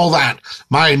past all that.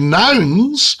 My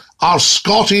nouns are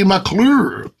Scottie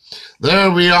McClue.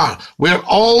 There we are. We're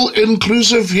all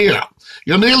inclusive here.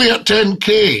 You're nearly at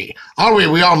 10K. Are we?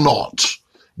 We are not.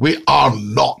 We are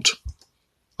not.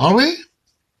 Are we?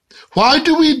 Why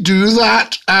do we do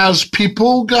that as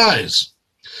people, guys?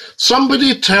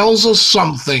 Somebody tells us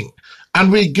something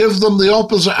and we give them the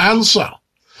opposite answer.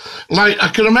 Like, I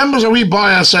can remember as a wee boy,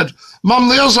 I said, Mum,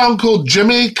 there's Uncle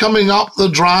Jimmy coming up the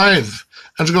drive.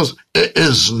 And she goes, it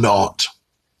is not.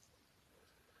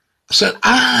 I said,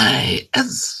 aye,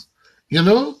 is. You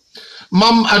know?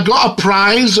 Mum, I got a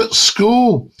prize at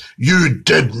school. You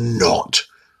did not.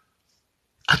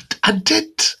 I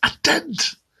did.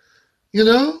 You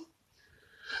know?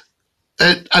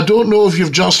 I don't know if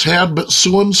you've just heard, but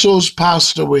so-and-so's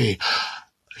passed away.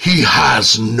 He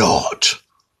has not.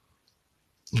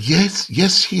 Yes,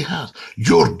 he has.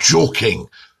 You're joking.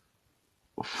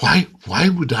 Why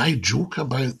would I joke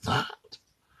about that?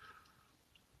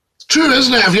 It's true,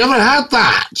 isn't it? Have you ever had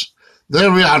that?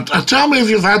 There we are. Tell me if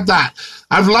you've had that.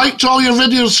 I've liked all your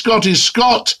videos, Scottie.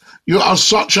 Scott, you are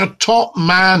such a top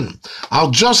man.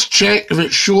 I'll just check if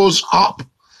it shows up.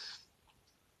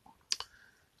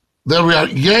 There we are.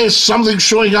 Yes, something's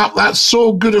showing up. That's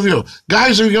so good of you.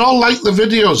 Guys, if you all like the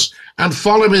videos and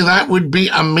follow me, that would be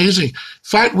amazing. In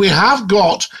fact, we have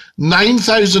got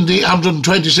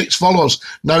 9,826 followers.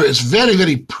 Now, it's very,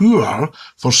 very poor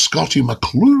for Scottie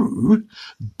McClue,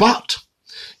 but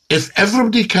if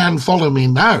everybody can follow me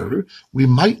now, we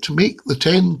might make the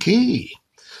 10K.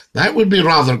 That would be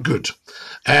rather good.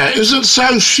 Isn't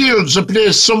South Shields a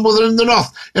place somewhere in the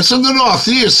north? It's in the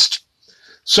northeast.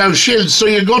 South Shields. So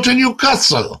you go to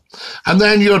Newcastle, and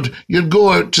then you'd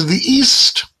go out to the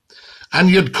east, and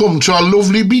you'd come to a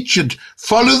lovely beach. You'd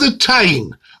follow the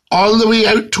Tyne all the way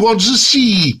out towards the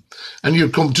sea, and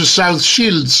you'd come to South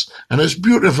Shields, and it's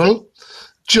beautiful,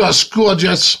 just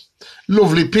gorgeous,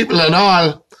 lovely people and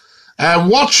all.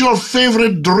 What's your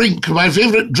favourite drink? My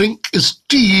favourite drink is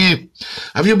tea.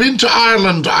 Have you been to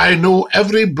Ireland? I know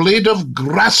every blade of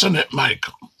grass in it,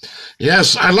 Michael.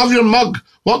 Yes, I love your mug.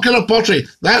 What kind of pottery?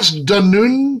 That's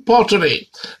Dunoon pottery.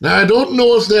 Now, I don't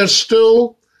know if they're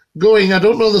still going. I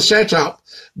don't know the setup,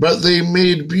 but they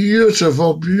made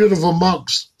beautiful, beautiful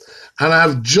mugs. And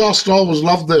I've just always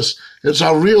loved this. It's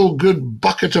a real good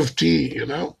bucket of tea, you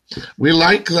know. We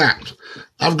like that.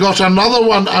 I've got another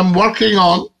one I'm working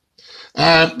on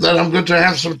that I'm going to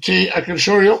have some tea. I can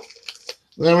show you.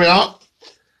 There we are.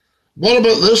 What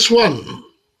about this one?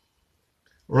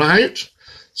 Right?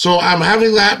 So I'm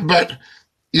having that, but,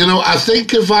 you know, I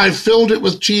think if I filled it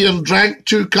with tea and drank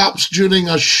 2 cups during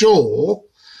a show,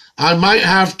 I might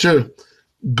have to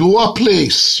go a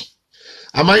place.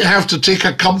 I might have to take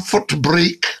a comfort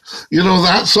break, you know,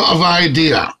 that sort of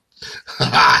idea.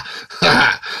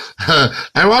 I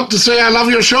want to say I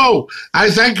love your show. I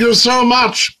thank you so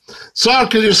much. Sir,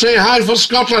 can you say hi for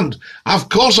Scotland? Of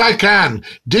course I can.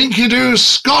 Dinky-Doo,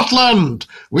 Scotland.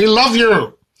 We love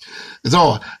you.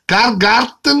 So,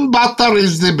 Gargarten butter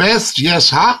is the best, yes,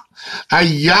 huh?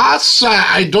 Yes,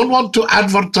 I don't want to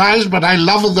advertise, but I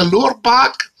love the lure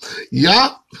pack.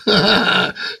 Yeah,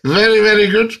 very, very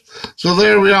good. So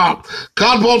there we are.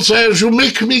 Cardboard says, you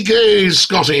make me gay,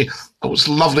 Scottie. Oh, it's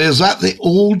lovely. Is that the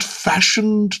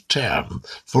old-fashioned term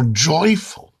for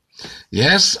joyful?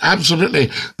 Yes,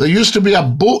 absolutely. There used to be a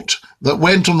boat that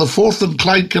went on the Forth and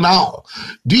Clyde Canal.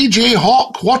 DJ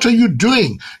Hawk, what are you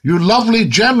doing? You lovely,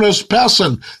 generous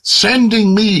person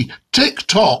sending me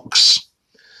TikToks.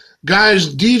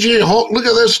 Guys, DJ Hawk, look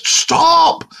at this.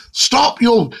 Stop! Stop,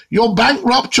 you'll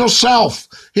bankrupt yourself.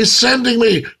 He's sending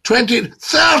me 20,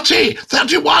 30,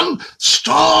 31.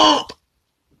 Stop!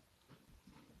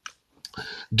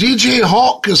 DJ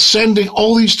Hawk is sending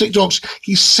all these TikToks.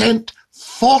 He sent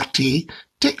 40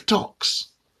 TikToks.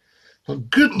 For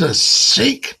goodness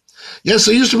sake. Yes,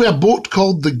 there used to be a boat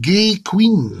called the Gay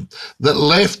Queen that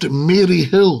left Mary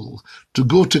Hill to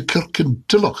go to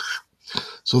Kirkintilloch.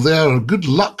 So there, good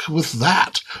luck with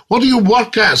that. What do you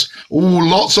work as? Oh,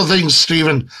 lots of things,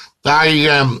 Stephen.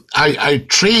 I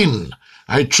train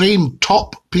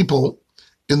top people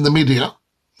in the media,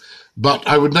 but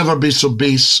I would never be so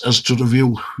base as to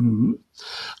reveal who.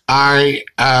 I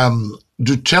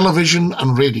do television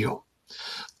and radio.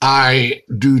 I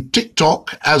do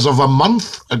TikTok as of a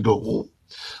month ago,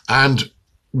 and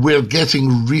we're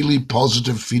getting really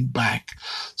positive feedback.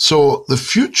 So the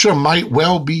future might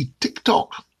well be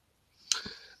TikTok.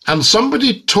 And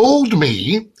somebody told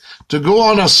me to go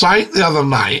on a site the other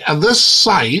night, and this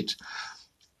site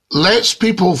lets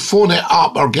people phone it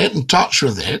up or get in touch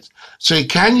with it, say,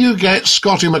 can you get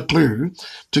Scottie McClue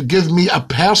to give me a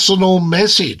personal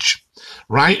message?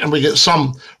 Right? And we get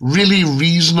some really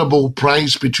reasonable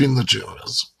price between the two of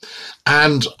us.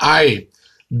 And I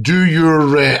do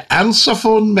your answer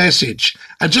phone message.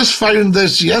 I just found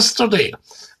this yesterday.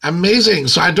 Amazing.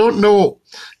 So I don't know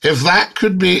if that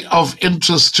could be of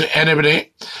interest to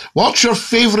anybody. What's your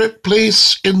favourite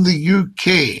place in the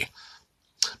UK?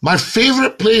 My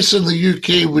favourite place in the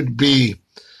UK would be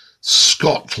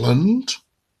Scotland,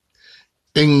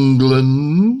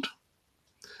 England,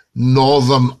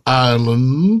 Northern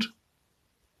Ireland,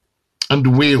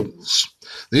 and Wales.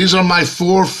 These are my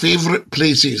 4 favourite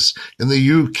places in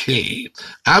the UK.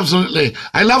 Absolutely.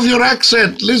 I love your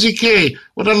accent, Lizzie Kay.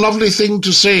 What a lovely thing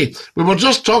to say. We were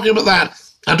just talking about that.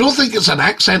 I don't think it's an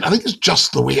accent. I think it's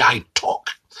just the way I talk.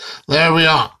 There we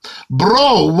are.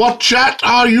 Bro, what chat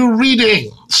are you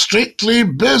reading? Strictly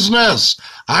Business.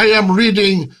 I am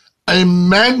reading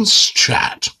Immense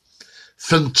Chat.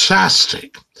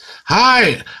 Fantastic.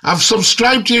 Hi, I've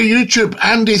subscribed to your YouTube.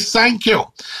 Andy, thank you.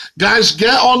 Guys,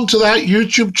 get onto that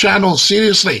YouTube channel,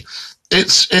 seriously. At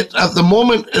the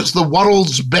moment, it's the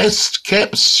world's best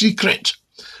kept secret,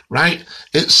 right?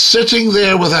 It's sitting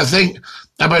there with, I think,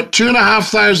 about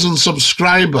 2,500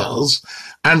 subscribers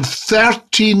and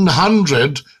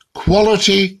 1,300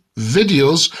 quality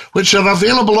videos which are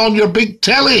available on your big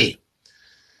telly.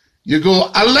 You go,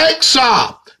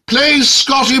 Alexa, play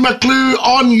Scottie McClue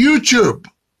on YouTube.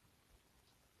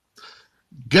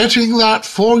 Getting that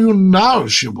for you now,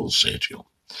 she will say to you.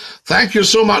 Thank you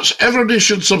so much. Everybody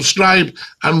should subscribe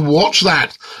and watch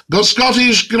that. Got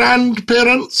Scottish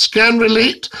grandparents can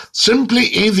relate.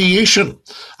 Simply Aviation.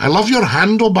 I love your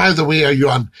handle, by the way. Are you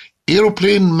an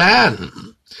aeroplane man?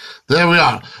 There we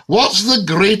are. What's the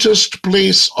greatest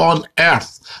place on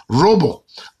earth? Robo.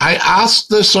 I asked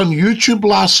this on YouTube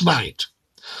last night,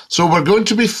 so we're going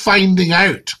to be finding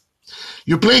out.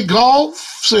 You play golf,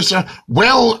 sister?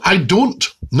 Well, I don't.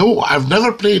 No, I've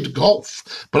never played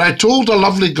golf, but I told a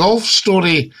lovely golf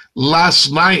story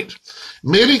last night.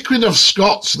 Mary Queen of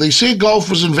Scots, they say golf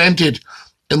was invented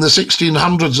in the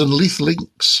 1600s in Leith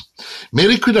Links.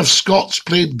 Mary Queen of Scots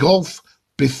played golf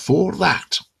before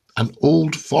that, an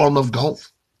old form of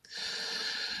golf.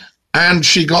 And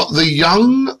she got the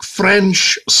young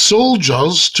French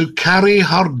soldiers to carry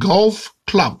her golf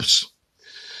clubs.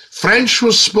 French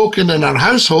was spoken in her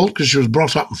household because she was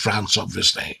brought up in France,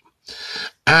 obviously.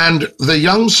 And the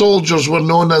young soldiers were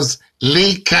known as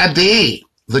les cadets,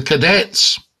 the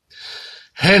cadets.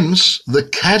 Hence, the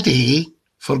cadet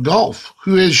for golf.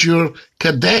 Who is your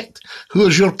cadet? Who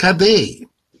is your cadet?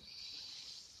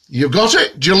 You got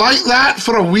it? Do you like that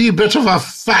for a wee bit of a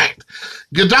fact?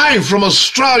 Good day from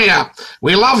Australia.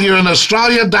 We love you in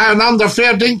Australia, down under,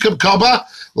 fair dinkum cobber.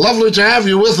 Lovely to have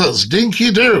you with us.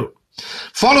 Dinky-Doo.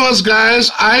 Follow us, guys.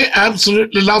 I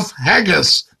absolutely love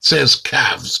haggis, says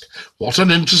Calves. What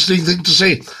an interesting thing to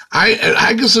say.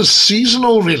 Haggis is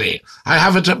seasonal, really. I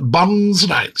have it at Buns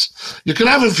nights. You can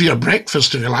have it for your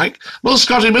breakfast if you like. Well,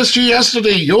 Scotty, missed you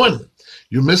yesterday, Ewan.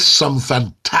 You missed some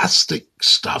fantastic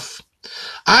stuff.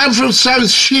 I'm from South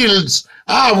Shields.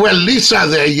 Ah, well, Lisa,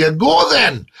 there you go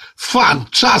then.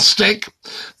 Fantastic.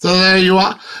 So there you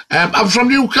are. I'm from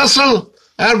Newcastle.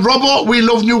 Robert, we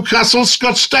love Newcastle.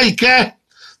 Scotch Steak, eh?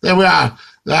 There we are.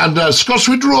 And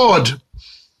Scotswood Road.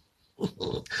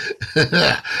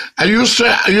 I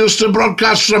used to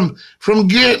broadcast from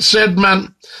Gateshead,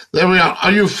 man. There we are.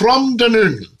 Are you from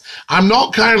Dunoon? I'm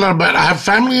not Kyler, but I have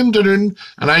family in Dunoon,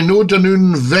 and I know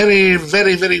Dunoon very,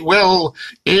 very, very well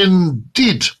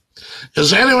indeed.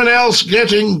 Is anyone else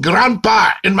getting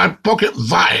grandpa in my pocket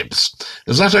vibes?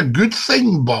 Is that a good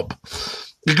thing, Bob?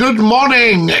 Good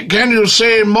morning. Can you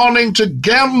say morning to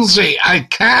Guernsey? I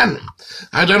can.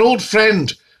 I had an old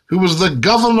friend who was the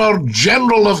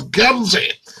Governor-General of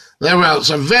Guernsey. There we are. It's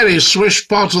a very swish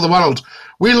part of the world.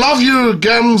 We love you,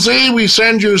 Guernsey. We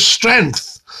send you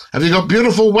strength. Have you got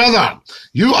beautiful weather?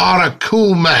 You are a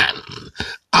cool man.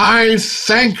 I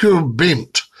thank you,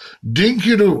 Bint.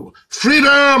 Dinky-Doo.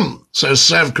 Freedom, says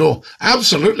Sevco.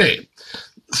 Absolutely.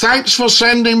 Thanks for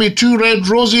sending me 2 red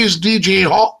roses, DJ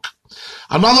Hawk.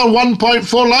 Another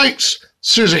 1.4 likes.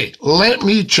 Susie, let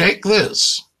me check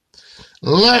this.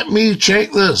 Let me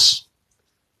check this.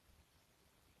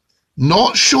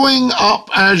 Not showing up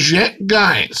as yet,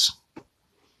 guys.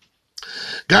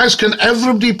 Guys, can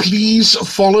everybody please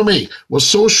follow me? We're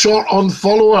so short on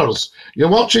followers. You're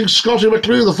watching Scottie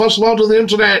McClue, the first lord of the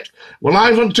internet. We're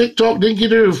live on TikTok,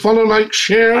 Dinky-Doo. Follow, like,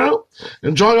 share.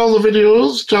 Enjoy all the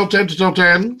videos. Tell 10 to tell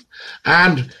 10.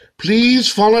 And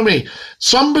please follow me.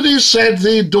 Somebody said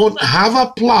they don't have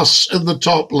a plus in the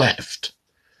top left.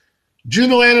 Do you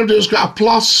know anybody who's got a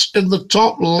plus in the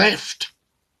top left?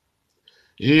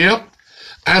 Yep.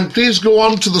 And please go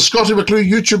on to the Scottie McClue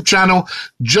YouTube channel.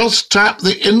 Just tap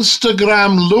the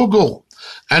Instagram logo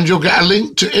and you'll get a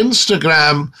link to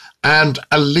Instagram and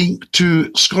a link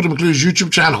to Scottie McClue's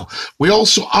YouTube channel. We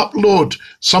also upload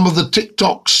some of the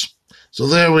TikToks. So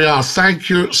there we are. Thank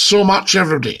you so much,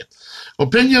 everybody.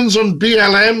 Opinions on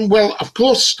BLM? Well, of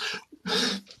course,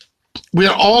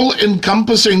 we're all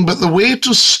encompassing, but the way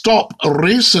to stop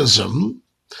racism,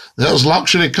 there's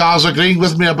luxury cars agreeing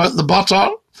with me about the butter.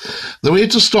 The way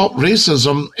to stop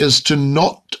racism is to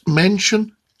not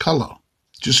mention colour.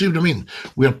 Do you see what I mean?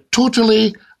 We're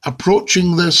totally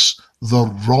approaching this the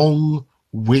wrong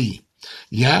way.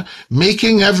 Yeah?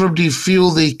 Making everybody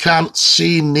feel they can't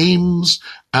say names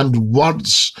and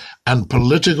words and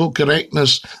political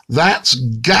correctness. That's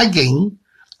gagging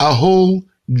a whole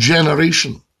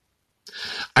generation.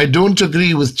 I don't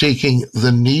agree with taking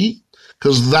the knee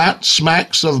because that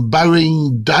smacks of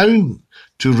bowing down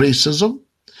to racism.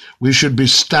 We should be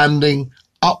standing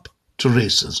up to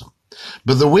racism.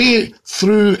 But the way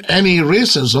through any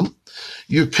racism,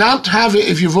 you can't have it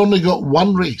if you've only got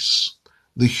one race,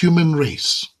 the human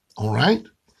race. All right?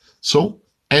 So,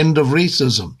 end of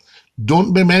racism.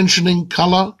 Don't be mentioning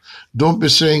colour. Don't be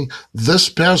saying this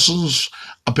person's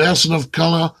a person of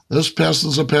colour, this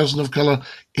person's a person of colour.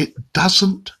 It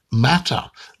doesn't matter.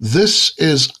 This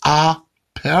is a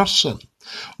person.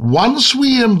 Once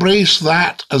we embrace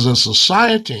that as a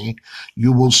society,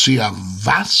 you will see a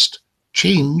vast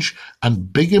change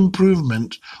and big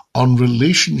improvement on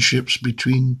relationships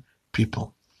between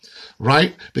people,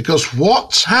 right? Because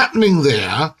what's happening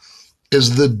there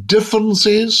is the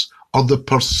differences or the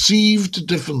perceived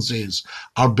differences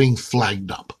are being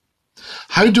flagged up.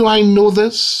 How do I know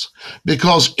this?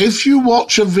 Because if you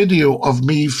watch a video of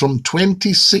me from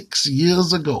 26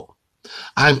 years ago,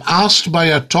 I'm asked by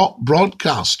a top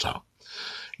broadcaster,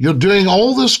 you're doing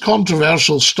all this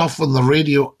controversial stuff on the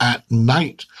radio at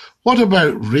night. What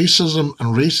about racism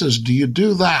and racists? Do you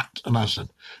do that? And I said,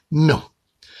 no,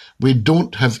 we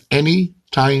don't have any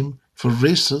time for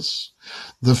racists.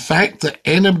 The fact that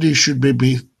anybody should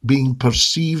be being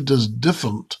perceived as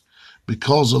different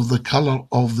because of the colour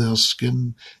of their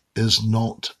skin is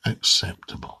not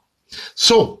acceptable.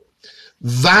 So,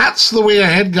 that's the way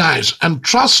ahead, guys. And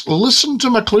listen to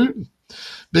McClue,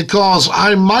 because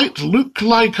I might look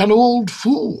like an old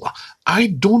fool. I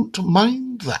don't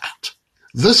mind that.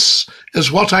 This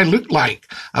is what I look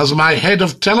like, as my head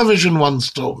of television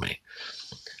once told me.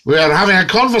 We were having a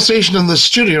conversation in the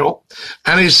studio,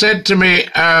 and he said to me,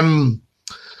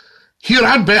 here,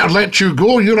 I'd better let you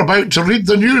go. You're about to read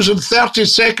the news in 30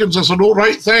 seconds. I said, all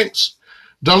right, thanks.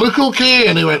 Do I look okay?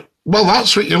 And he went, well,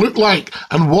 that's what you look like,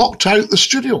 and walked out the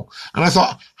studio. And I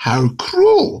thought, how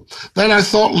cruel. Then I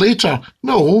thought later,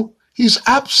 no, he's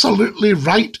absolutely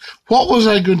right. What was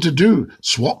I going to do?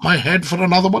 Swap my head for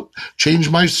another one? Change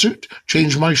my suit?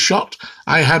 Change my shirt?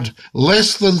 I had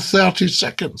less than 30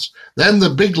 seconds. Then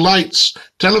the big lights,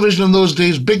 television in those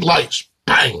days, big lights,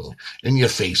 bang, in your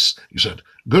face. You said,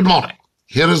 good morning.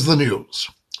 Here is the news.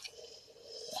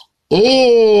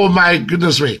 Oh, my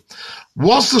goodness me.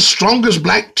 What's the strongest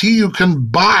black tea you can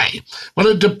buy? Well,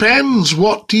 it depends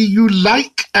what tea you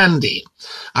like, Andy.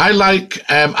 I like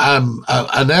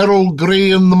an Earl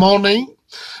Grey in the morning,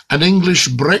 an English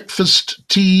breakfast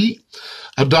tea,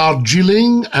 a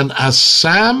Darjeeling, an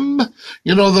Assam.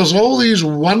 You know, there's all these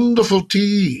wonderful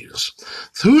teas.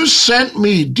 Who sent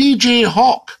me? DJ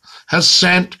Hawk has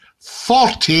sent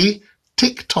 40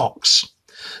 TikToks.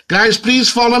 Guys, please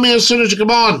follow me as soon as you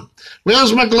come on.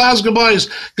 Where's my Glasgow boys?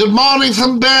 Good morning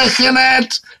from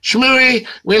Birkenhead. Shmooey,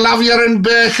 we love you in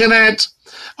Birkenhead.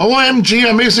 OMG,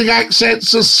 amazing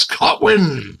accents of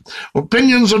Scotland.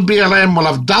 Opinions on BLM, well,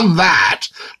 I've done that.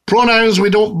 Pronouns we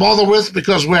don't bother with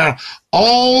because we are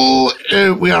all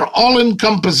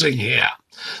encompassing here.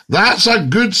 That's a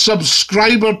good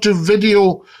subscriber to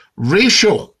video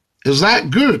ratio. Is that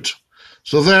good?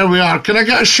 So there we are. Can I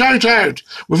get a shout out?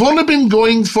 We've only been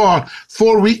going for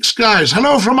 4 weeks, guys.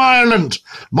 Hello from Ireland.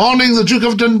 Morning, the Duke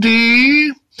of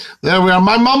Dundee. There we are.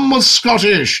 My mum was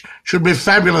Scottish. Should be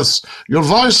fabulous. Your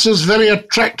voice is very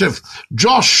attractive.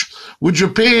 Josh, would you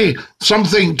pay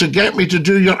something to get me to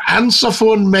do your answer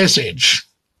phone message?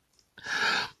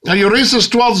 Are you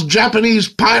racist towards Japanese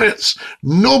pirates?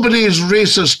 Nobody is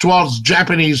racist towards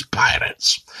Japanese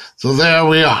pirates. So there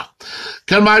we are.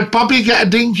 Can my puppy get a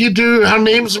Dinky-Doo? Her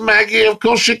name's Maggie. Of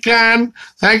course she can.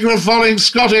 Thank you for following,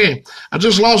 Scottie. I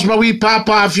just lost my wee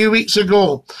papa a few weeks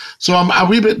ago, so I'm a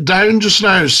wee bit down just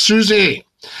now. Susie,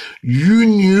 you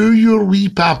knew your wee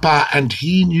papa and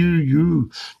he knew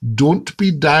you. Don't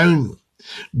be down.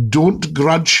 Don't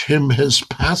grudge him his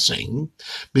passing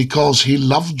because he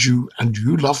loved you and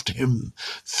you loved him.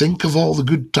 Think of all the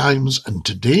good times and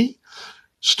today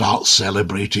start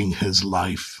celebrating his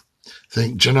life.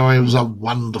 Think, you know, he was a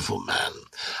wonderful man.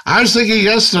 I was thinking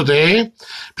yesterday,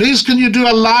 please can you do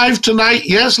a live tonight?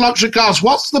 Yes, Luxury Cars,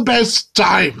 what's the best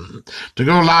time to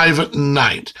go live at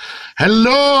night?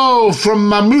 Hello from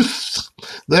Mammouth.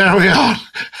 There we are.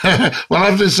 Well,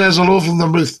 everybody says hello from the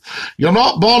Mammouth. You're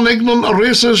not born ignorant or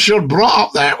racist, you're brought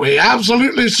up that way.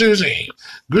 Absolutely, Susie.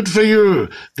 Good for you.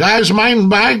 Guys, mind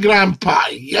my grandpa.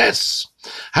 Yes.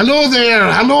 Hello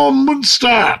there. Hello,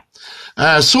 Munster.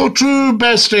 So true,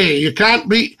 bestie. You can't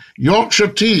beat Yorkshire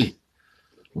tea.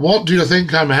 What do you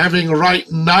think I'm having right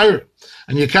now?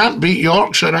 And you can't beat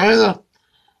Yorkshire either.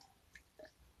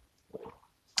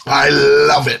 I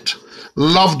love it.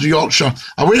 Loved Yorkshire.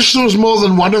 I wish there was more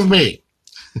than one of me.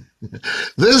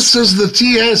 This is the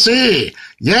TSA.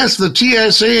 Yes, the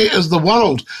TSA is the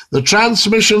world, the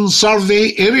Transmission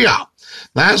Survey Area.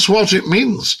 That's what it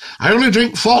means. I only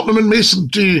drink Fortnum and Mason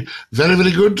tea. Very,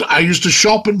 very good. I used to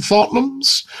shop in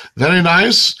Fortnum's. Very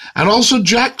nice. And also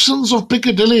Jackson's of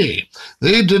Piccadilly.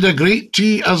 They did a great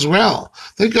tea as well.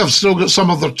 I think I've still got some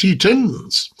of their tea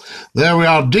tins. There we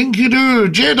are. Dinky-Doo.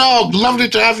 J-Dog, lovely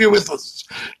to have you with us.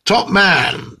 Top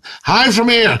man. Hi from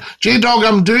here. J-Dog,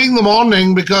 I'm doing the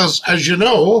morning because, as you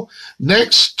know,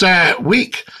 next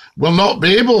week we'll not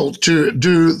be able to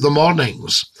do the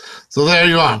mornings. So there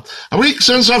you are. A week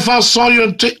since I first saw you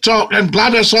on TikTok. I'm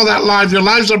glad I saw that live. Your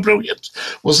lives are brilliant.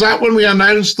 Was that when we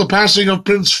announced the passing of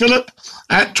Prince Philip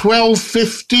at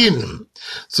 12:15?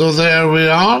 So there we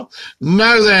are.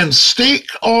 Now then, steak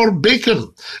or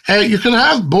bacon? You can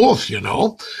have both, you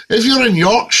know. If you're in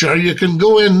Yorkshire, you can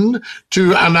go in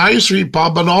to a nice wee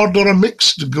pub and order a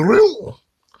mixed grill.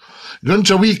 Go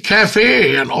into a wee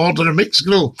cafe and order a mixed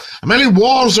grill. How many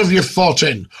wars have you fought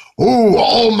in? Oh,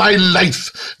 all my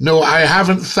life. No, I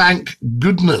haven't, thank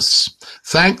goodness.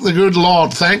 Thank the good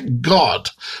Lord, thank God.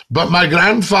 But my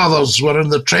grandfathers were in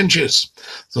the trenches.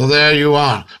 So there you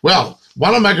are. Well,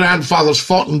 one of my grandfathers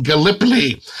fought in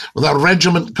Gallipoli with a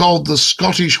regiment called the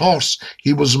Scottish Horse.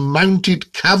 He was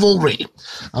mounted cavalry.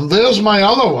 And there's my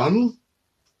other one.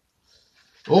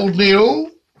 Old Neil,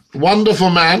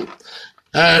 wonderful man.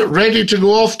 Ready to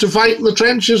go off to fight in the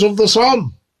trenches of the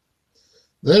Somme.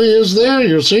 There he is there,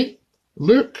 you see.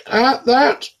 Look at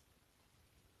that.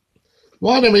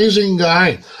 What an amazing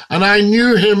guy. And I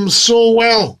knew him so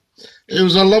well. He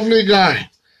was a lovely guy.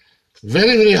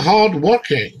 Very, very hard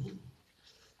working.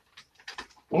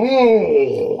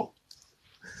 Oh.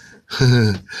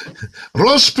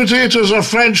 Roast potatoes or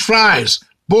French fries?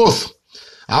 Both.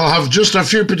 I'll have just a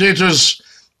few potatoes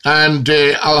and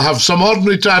I'll have some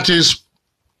ordinary tatties.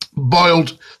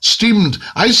 Boiled, steamed.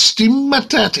 I steam my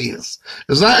tatties.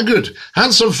 Is that good?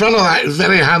 Handsome fellow, that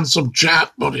very handsome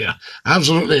chap, buddy. Yeah,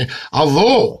 absolutely.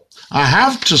 Although, I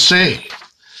have to say,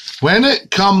 when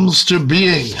it comes to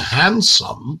being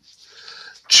handsome,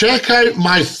 check out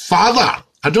my father.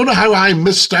 I don't know how I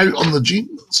missed out on the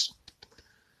genes.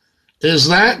 Is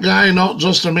that guy not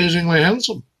just amazingly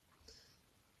handsome?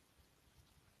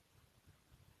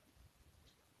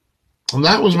 And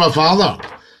that was my father.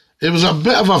 He was a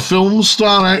bit of a film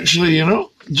star, actually, you know.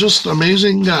 Just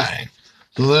amazing guy.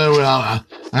 So there we are.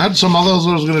 I had some others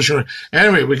I was going to show you.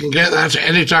 Anyway, we can get that at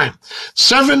any time.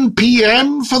 7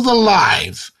 p.m. for the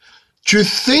live. Do you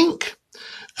think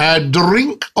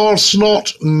drink or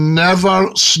snot? Never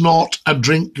snot a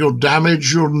drink. You'll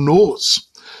damage your nose.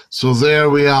 So there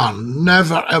we are.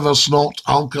 Never, ever snot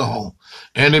alcohol.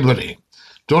 Anybody.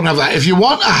 Don't have that. If you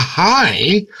want a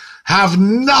high, have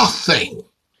nothing.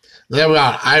 There we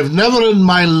are. I've never in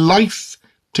my life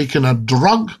taken a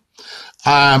drug.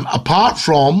 Apart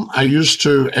from, I used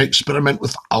to experiment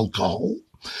with alcohol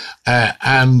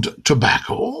and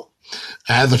tobacco.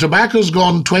 The tobacco's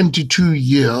gone 22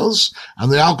 years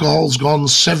and the alcohol's gone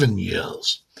 7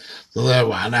 years. So there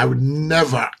we are. And I would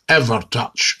never, ever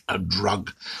touch a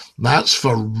drug. That's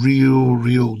for real,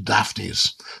 real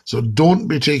dafties. So don't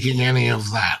be taking any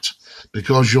of that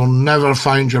because you'll never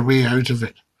find your way out of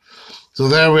it. So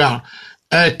there we are.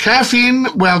 Caffeine,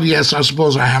 well, yes, I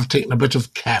suppose I have taken a bit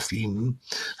of caffeine.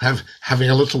 Having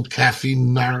a little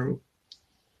caffeine now.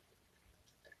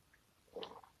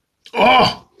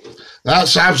 Oh,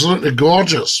 that's absolutely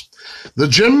gorgeous. The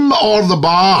gym or the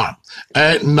bar?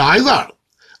 Neither.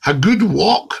 A good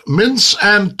walk, mince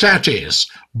and tatties,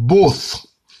 both.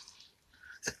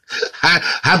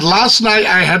 Last night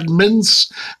I had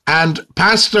mince and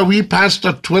wee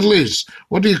pasta twirlies.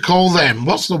 What do you call them?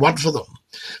 What's the word for them?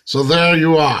 So there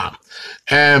you are.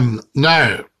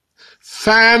 Now,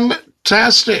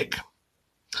 fantastic.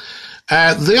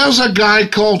 There's a guy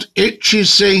called Itchy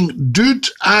saying, dude,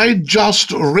 I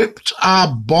just ripped a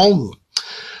bong.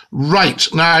 Right.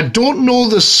 Now, I don't know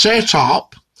the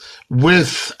setup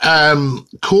with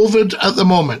COVID at the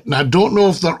moment. And I don't know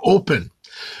if they're open.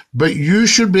 But you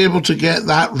should be able to get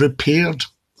that repaired,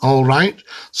 all right?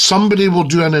 Somebody will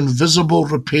do an invisible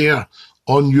repair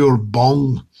on your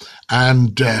bong,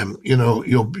 and, you know,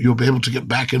 you'll be able to get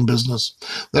back in business.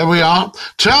 There we are.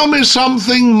 Tell me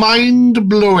something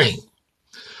mind-blowing.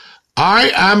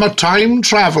 I am a time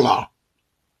traveler.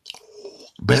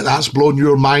 Bet that's blown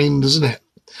your mind, isn't it?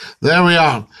 There we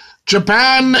are.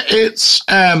 Japan, it's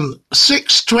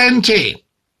 6:20.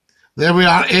 There we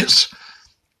are. It's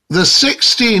the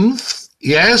 16th,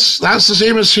 yes, that's the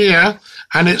same as here,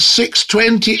 and it's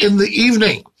 6:20 in the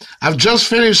evening. I've just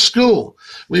finished school.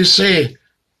 We say,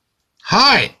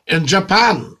 hi, in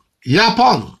Japan,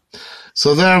 Japan.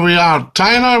 So there we are.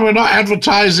 Tyler, we're not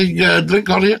advertising drink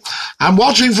on here. I'm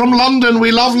watching from London.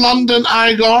 We love London,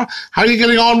 Igor. How are you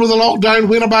getting on with the lockdown?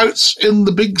 Whereabouts in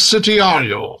the big city are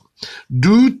you?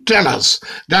 Do tell us.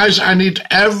 Guys, I need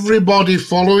everybody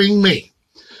following me.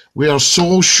 We are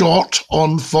so short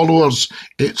on followers.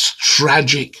 It's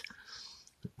tragic.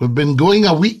 We've been going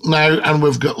a week now and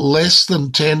we've got less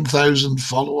than 10,000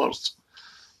 followers.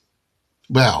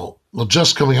 Well, we're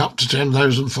just coming up to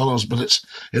 10,000 followers, but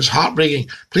it's heartbreaking.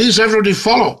 Please, everybody,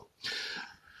 follow.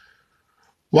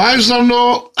 Why is there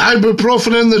no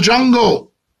ibuprofen in the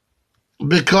jungle?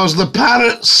 Because the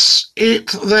parrots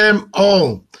ate them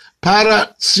all.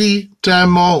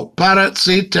 Paracetamol.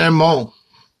 Paracetamol.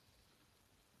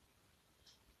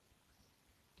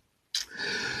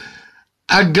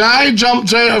 A guy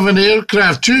jumped out of an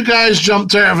aircraft. Two guys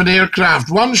jumped out of an aircraft.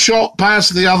 One shot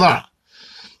past the other.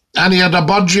 And he had a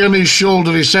budgie on his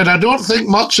shoulder. He said, I don't think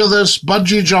much of this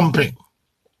budgie jumping.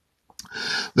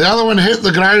 The other one hit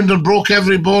the ground and broke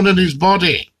every bone in his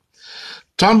body.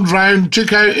 Turned round,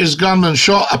 took out his gun and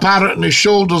shot a parrot in his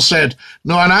shoulder, said,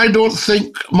 no, and I don't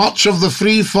think much of the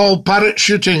free-fall parrot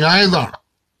shooting either.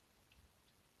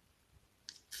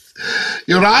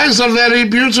 Your eyes are very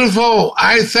beautiful.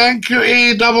 I thank you,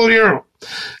 AW.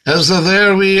 So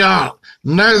there we are.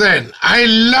 Now then, I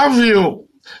love you.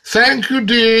 Thank you,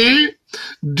 D.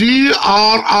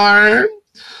 D-R-I.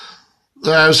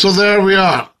 So there we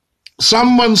are.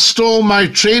 Someone stole my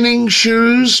training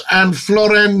shoes and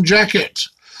Floren jacket,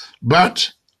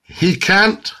 but he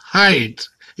can't hide.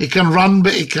 He can run,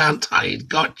 but he can't hide.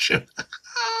 Gotcha.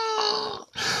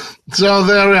 So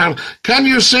there we are. Can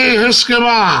you say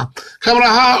Hiskama?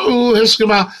 Kamraha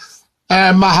Hiskama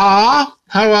Maha?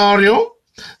 How are you?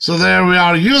 So there we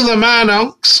are. You the man,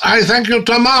 Unks. I thank you,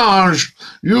 Tamaj.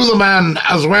 You the man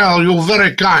as well. You're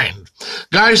very kind.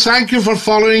 Guys, thank you for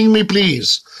following me,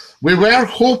 please. We were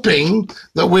hoping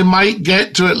that we might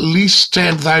get to at least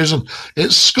 10,000.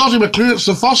 It's Scottie McClue. It's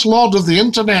the first lord of the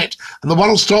internet and the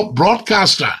world's top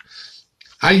broadcaster.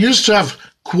 I used to have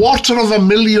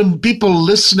 250,000 people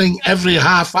listening every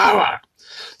half hour.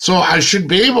 So I should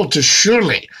be able to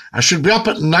I should be up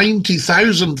at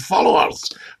 90,000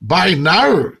 followers by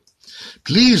now.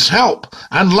 Please help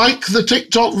and like the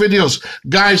TikTok videos.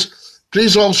 Guys,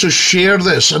 please also share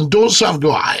this and don't sort of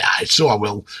go, aye, so I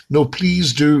will. No,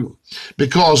 please do.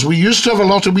 Because we used to have a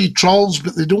lot of wee trolls,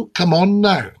 but they don't come on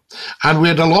now. And we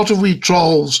had a lot of wee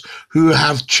trolls who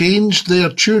have changed their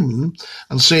tune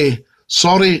and say,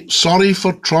 sorry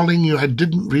for trolling you. I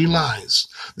didn't realise.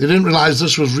 They didn't realise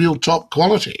this was real top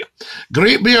quality.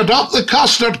 Great beard up the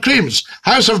custard creams.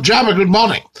 House of Jabba, good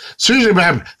morning. Susie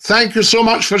Bam, thank you so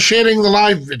much for sharing the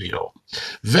live video.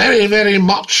 Very, very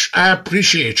much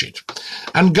appreciated.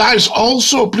 And guys,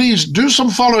 also, please do some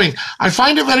following. I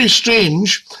find it very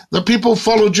strange that people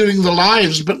follow during the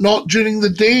lives, but not during the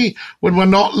day when we're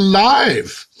not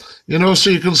live. You know, so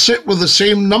you can sit with the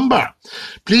same number.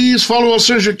 Please follow us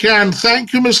as you can.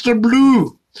 Thank you, Mr.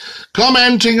 Blue.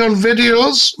 Commenting on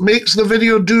videos makes the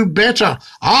video do better.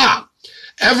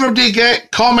 Everybody get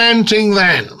commenting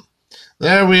then.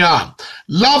 There we are.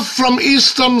 Love from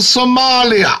Eastern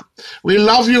Somalia. We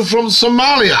love you from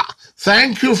Somalia.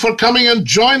 Thank you for coming and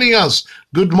joining us.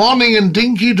 Good morning in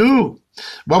Dinky-Doo.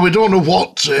 Well, we don't know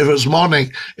what if it's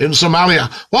morning in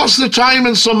Somalia. What's the time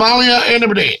in Somalia,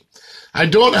 anybody? I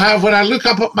don't have, when I look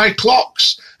up at my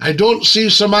clocks, I don't see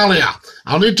Somalia.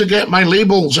 I'll need to get my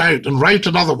labels out and write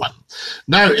another one.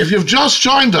 Now, if you've just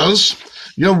joined us,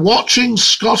 you're watching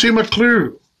Scottie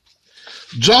McClue.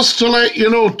 Just to let you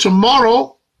know,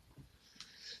 tomorrow,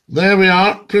 there we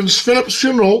are, Prince Philip's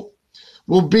funeral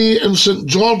will be in St.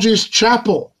 George's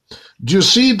Chapel. Do you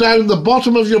see down the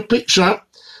bottom of your picture,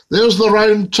 there's the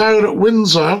round tower at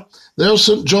Windsor, there's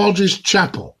St. George's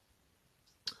Chapel.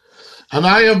 And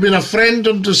I have been a friend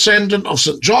and descendant of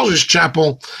St. George's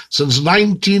Chapel since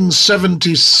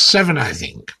 1977, I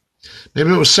think. Maybe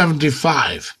it was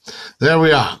 75. There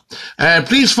we are.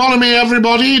 Please follow me,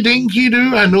 everybody.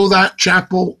 Dinky-Doo. I know that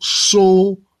chapel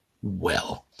so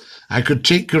well. I could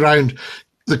take you around.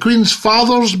 The Queen's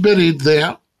father's buried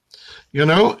there. You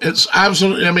know, it's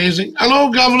absolutely amazing. Hello,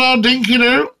 Governor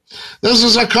Dinky-Doo. This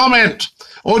is a comment.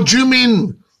 Oh, do you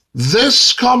mean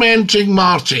this commenting,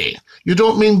 Marty? You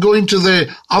don't mean going to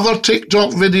the other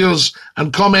TikTok videos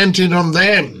and commenting on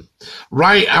them?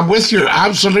 Right, I'm with you,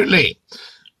 absolutely.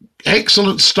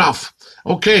 Excellent stuff.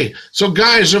 Okay, so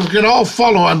guys, if we can all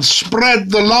follow and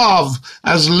spread the love,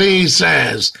 as Lee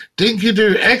says.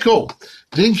 Dinky-Doo, Echo.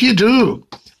 Dinky-Doo,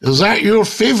 is that your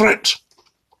favourite?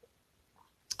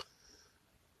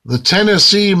 The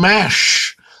Tennessee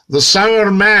mash, the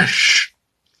sour mash.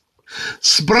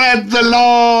 Spread the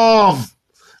love.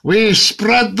 We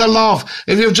spread the love.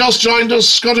 If you've just joined us,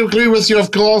 Scottie McClue with you,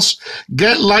 of course.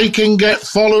 Get liking, get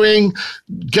following,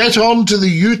 get on to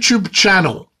the YouTube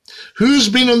channel. Who's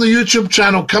been on the YouTube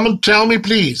channel? Come and tell me,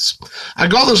 please. I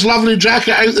got this lovely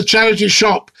jacket out the charity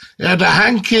shop. It had a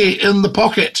hanky in the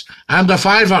pocket and a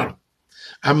fiver.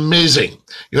 Amazing.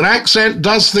 Your accent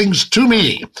does things to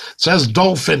me, says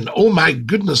Dolphin. Oh my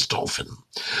goodness, Dolphin.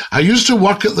 I used to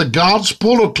work at the Guards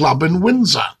Polo Club in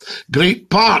Windsor, Great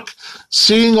Park,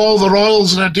 seeing all the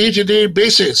Royals on a day-to-day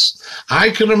basis. I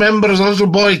can remember as a little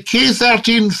boy,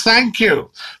 K13, thank you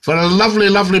for a lovely,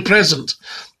 lovely present.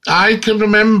 I can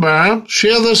remember,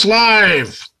 share this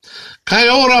live.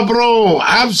 Kyora, bro,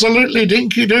 absolutely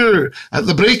Dinky-Doo at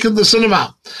the break in the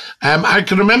cinema. I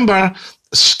can remember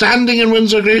standing in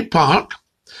Windsor Great Park,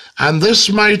 and this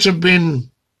might have been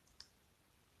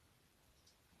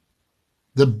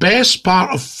the best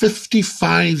part of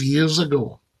 55 years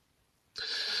ago.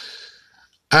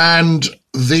 And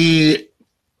the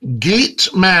gate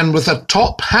man with a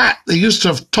top hat, they used to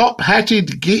have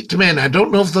top-hatted gate men. I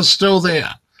don't know if they're still there.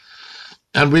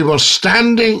 And we were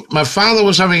standing, my father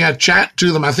was having a chat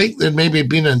to them. I think they'd maybe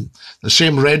been in the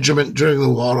same regiment during the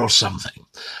war or something.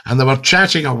 And they were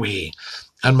chatting away.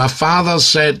 And my father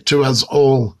said to us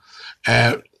all,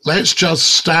 let's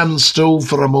just stand still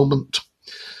for a moment.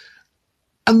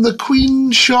 And the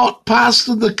Queen shot past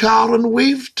in the car and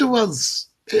waved to us.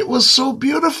 It was so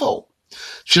beautiful.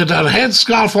 She had her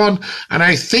headscarf on, and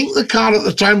I think the car at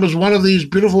the time was one of these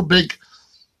beautiful big,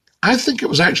 I think it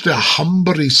was actually a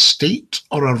Humber Estate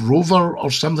or a Rover or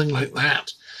something like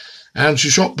that. And she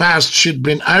shot past. She'd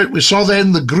been out. We saw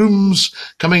then the grooms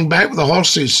coming back with the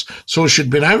horses. So she'd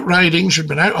been out riding. She'd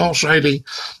been out horse riding.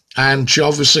 And she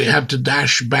obviously had to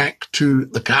dash back to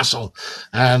the castle.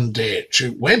 And she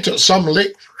went at some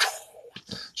lick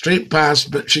straight past,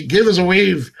 but she gave us a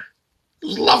wave. It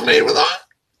was lovely with her.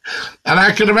 And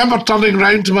I can remember turning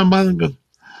round to my mother and going,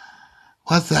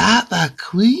 was that the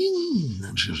Queen?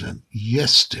 And she said,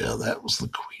 yes, dear, that was the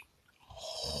Queen.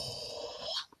 Oh,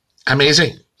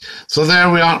 amazing. So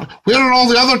there we are. Where are all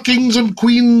the other kings and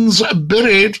queens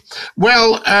buried?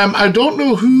 Well, I don't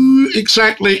know who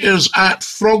exactly is at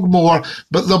Frogmore,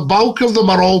 but the bulk of them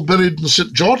are all buried in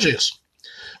St. George's.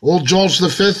 Old George V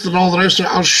and all the rest of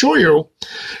it. I'll show you.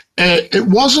 It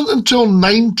wasn't until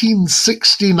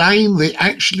 1969 they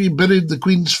actually buried the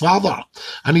Queen's father,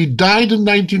 and he died in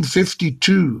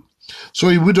 1952. So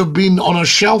he would have been on a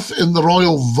shelf in the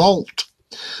royal vault.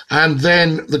 And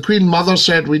then the Queen Mother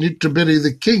said, we need to bury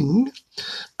the king.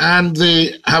 And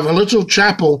they have a little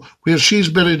chapel where she's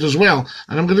buried as well.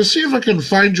 And I'm going to see if I can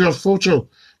find you a photo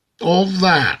of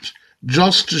that,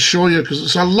 just to show you, because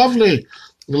it's a lovely,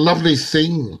 lovely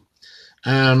thing.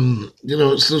 You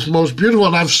know, it's the most beautiful.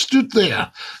 And I've stood there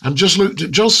and just looked.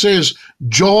 It just says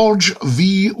George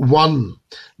V1,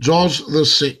 George the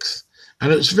Sixth.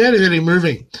 And it's very, very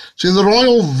moving. See, the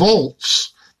royal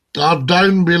vaults are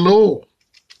down below.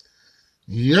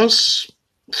 Yes,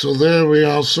 so there we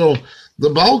are. So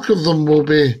the bulk of them will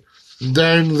be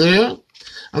down there.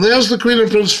 And there's the Queen and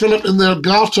Prince Philip in their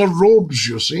garter robes,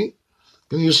 you see.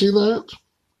 Can you see that?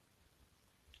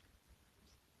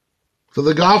 For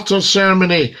the garter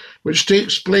ceremony, which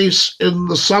takes place in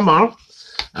the summer.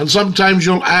 And sometimes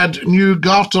you'll add new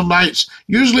garter knights,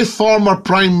 usually former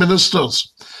prime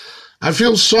ministers. I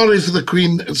feel sorry for the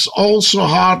Queen. It's also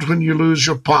hard when you lose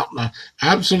your partner.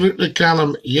 Absolutely,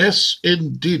 Callum. Yes,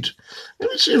 indeed. Let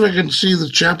me see if I can see the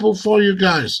chapel for you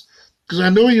guys, because I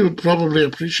know you would probably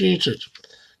appreciate it.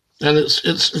 And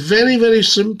it's very, very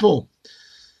simple,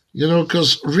 you know,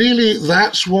 because really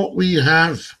that's what we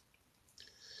have.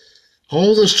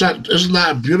 All this chat, isn't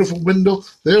that a beautiful window?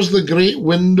 There's the great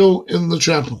window in the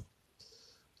chapel.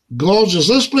 Gorgeous.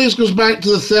 This place goes back to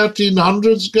the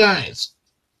 1300s, guys.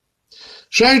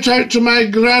 Shout out to my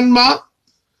grandma.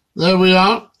 There we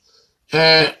are.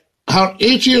 Her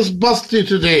 80th birthday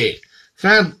today.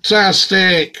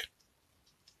 Fantastic.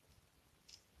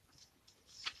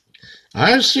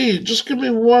 I see. Just give me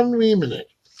 1 wee minute.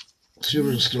 See if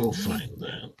we can still find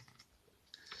that.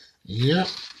 Yeah,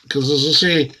 because as I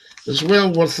say, it's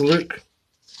well worth a look.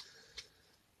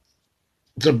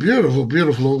 It's a beautiful,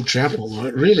 beautiful old chapel, though.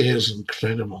 It really is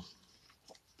incredible.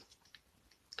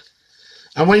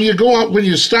 And when you go up, when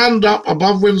you stand up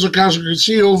above Windsor Castle, you can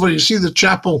see over, you see the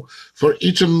chapel for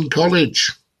Eton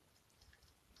College.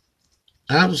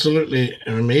 Absolutely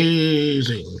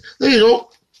amazing. There you go.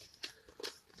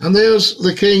 And there's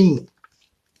the king.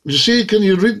 You see, can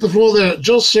you read the floor there? It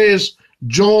just says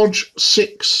George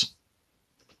VI.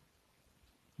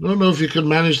 I don't know if you can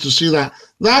manage to see that.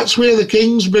 That's where the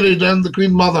king's buried and the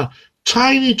Queen Mother.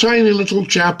 tiny, tiny little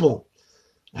chapel.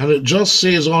 And it just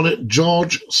says on it,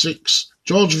 George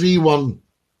V1.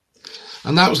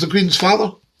 And that was the Queen's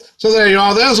father. So there you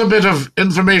are. There's a bit of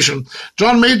information.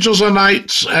 John Major's a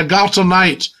knight, Garter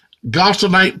Knight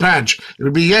badge. It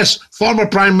would be, yes, former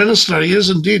Prime Minister. He is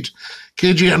indeed.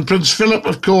 KG and Prince Philip,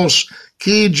 of course.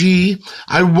 KG.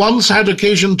 I once had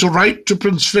occasion to write to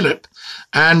Prince Philip,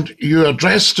 and you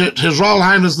addressed it, His Royal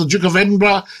Highness the Duke of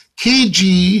Edinburgh,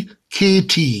 KG,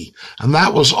 KT. And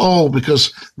that was all,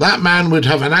 because that man would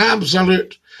have an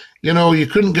absolute, you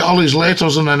couldn't get all his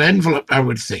letters in an envelope, I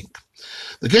would think.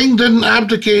 The king didn't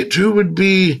abdicate, who would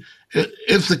be,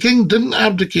 if the king didn't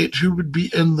abdicate, who would be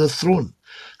in the throne?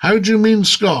 How do you mean,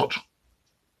 Scott?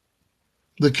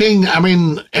 The king,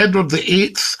 Edward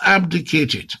VIII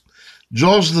abdicated.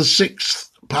 George VI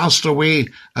passed away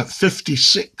at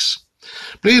 56.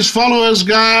 Please follow us,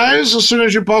 guys, as soon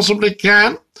as you possibly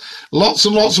can. Lots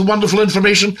and lots of wonderful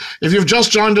information. If you've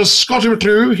just joined us, Scottie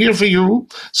McClue here for you,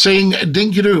 saying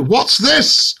Dinky-Doo. What's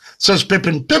this? Says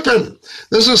Pippin. Pippin,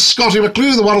 this is Scottie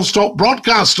McClue, the world's top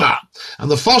broadcaster and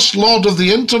the first lord of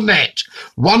the internet,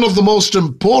 one of the most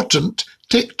important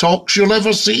TikToks you'll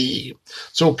ever see.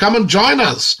 So come and join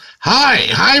us.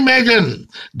 Hi Megan,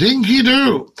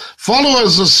 Dinky-Doo. Follow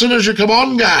us as soon as you come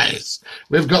on, guys.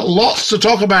 We've got lots to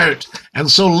talk about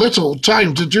and so little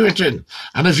time to do it in.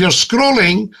 And if you're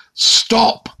scrolling,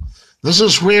 stop. This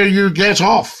is where you get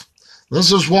off.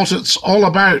 This is what it's all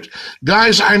about.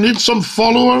 Guys, I need some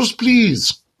followers,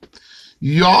 please.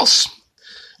 Yes.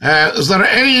 Is there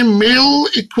any male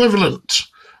equivalent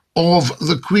of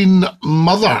the Queen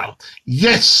Mother?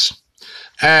 Yes.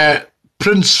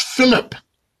 Prince Philip.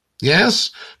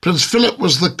 Yes. Prince Philip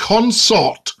was the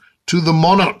consort to the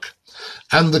monarch,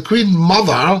 and the Queen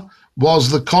Mother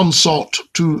was the consort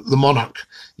to the monarch.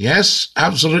 Yes,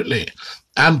 absolutely.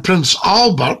 And Prince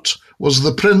Albert was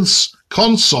the prince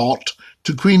consort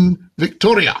to Queen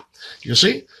Victoria, you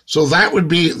see? So that would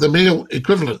be the male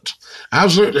equivalent.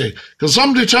 Absolutely. Can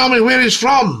somebody tell me where he's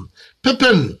from?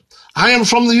 Pippin, I am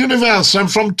from the universe. I'm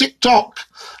from TikTok.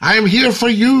 I am here for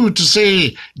you to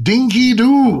say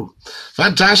Dinky-Doo.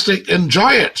 Fantastic.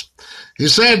 Enjoy it. He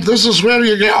said, this is where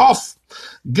you get off.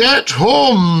 Get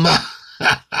home.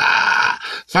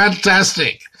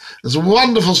 Fantastic. It's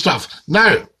wonderful stuff.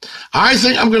 Now, I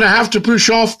think I'm going to have to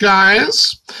push off,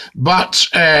 guys, but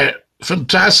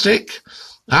fantastic.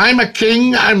 I'm a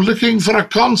king. I'm looking for a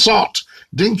consort.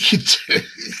 Dinky-Doo.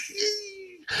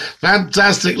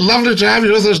 Fantastic. Lovely to have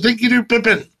you with us, Dinky-Doo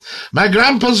Pippin. My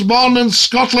grandpa's born in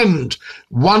Scotland.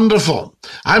 Wonderful.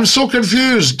 I'm so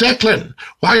confused. Declan,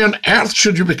 why on earth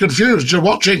should you be confused? You're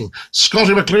watching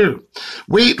Scottie McClue.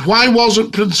 Wait, why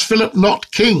wasn't Prince Philip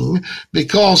not king?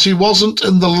 Because he wasn't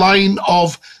in the line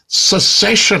of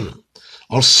succession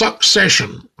or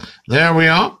succession. There we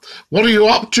are. What are you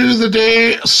up to the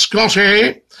day,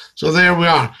 Scottie? So there we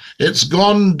are. It's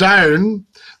gone down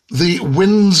the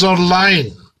Windsor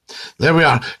line. There we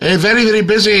are. Very, very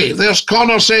busy. There's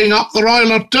Connor saying, up the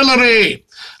Royal Artillery,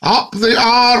 up the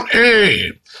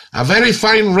RA. A very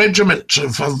fine regiment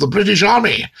of the British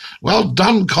Army. Well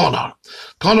done, Connor.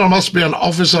 Connor must be an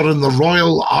officer in the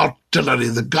Royal Artillery,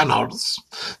 the Gunners.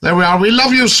 There we are. We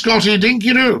love you, Scottie.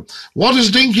 Dinky-Doo. What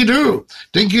is Dinky-Doo?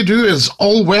 Dinky-Doo is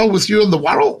all well with you in the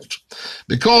world,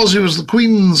 because he was the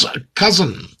Queen's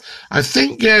cousin. I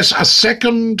think, yes, a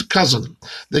second cousin.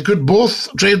 They could both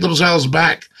trade themselves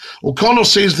back. O'Connor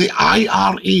says the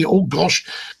IRA. Oh, gosh.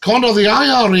 Connor, the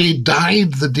IRA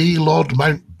died the day Lord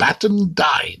Mountbatten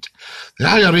died. The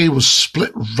IRA was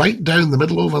split right down the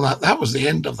middle over that. That was the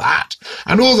end of that.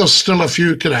 I know there's still a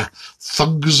few kind of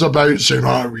thugs about saying,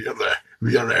 oh,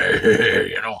 we are there,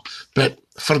 But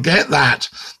forget that.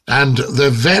 And the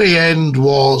very end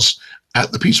was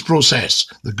at the peace process,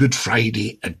 the Good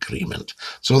Friday Agreement.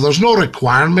 So there's no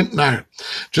requirement now.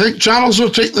 Do you think Charles will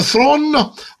take the throne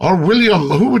or William?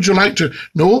 Who would you like to?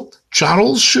 No,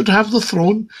 Charles should have the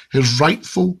throne, his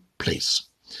rightful place.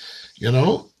 There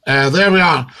we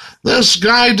are. This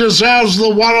guy deserves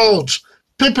the world.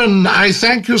 Pippin, I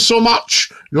thank you so much.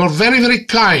 You're very, very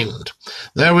kind.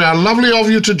 There we are. Lovely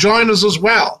of you to join us as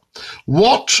well.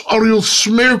 What are you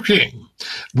smoking?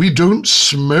 We don't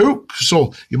smoke,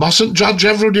 so you mustn't judge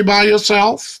everybody by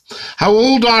yourself. How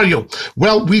old are you?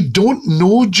 Well, we don't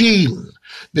know, Jean,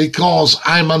 because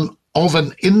I'm of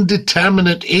an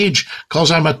indeterminate age, because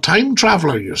I'm a time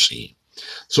traveler, you see.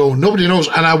 So nobody knows.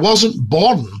 And I wasn't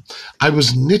born. I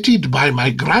was knitted by my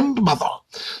grandmother.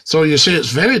 So you see, it's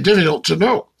very difficult to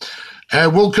know.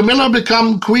 Will Camilla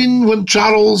become queen when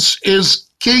Charles is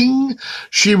king?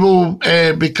 She will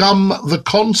become the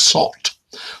consort.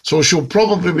 So she'll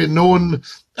probably be known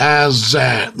as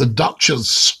the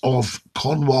Duchess of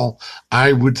Cornwall,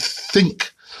 I would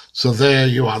think. So there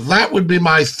you are. That would be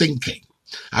my thinking.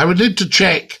 I would need to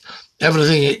check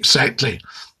everything exactly,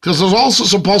 because there's all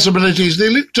sorts of possibilities. They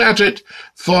looked at it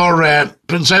for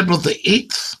Prince Edward VIII,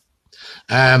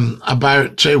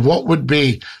 about what would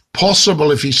be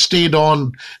possible if he stayed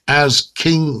on as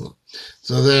king.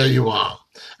 So there you are.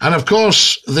 And of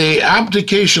course, the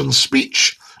abdication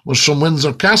speech was from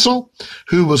Windsor Castle.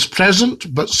 Who was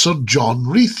present but Sir John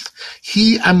Reith?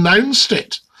 He announced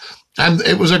it. And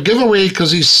it was a giveaway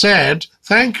because he said,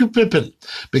 thank you, Pippin,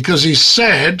 because he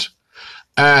said,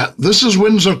 this is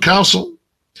Windsor Castle,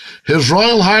 His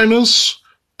Royal Highness,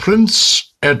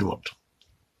 Prince Edward.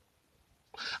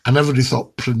 And everybody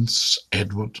thought, Prince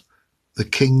Edward, the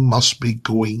king must be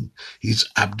going. He's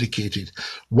abdicated.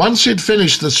 Once he'd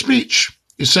finished the speech,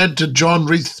 he said to John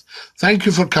Reith, thank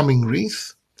you for coming,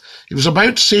 Reith. He was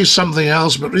about to say something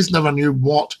else, but Reith never knew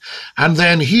what. And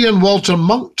then he and Walter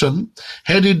Monckton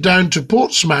headed down to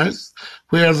Portsmouth,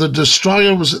 where the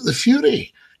destroyer was at the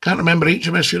Fury. Can't remember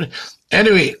HMS Fury.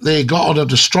 Anyway, they got on a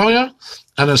destroyer,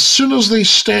 and as soon as they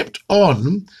stepped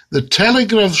on, the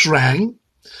telegraphs rang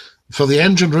for the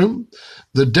engine room,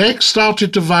 the deck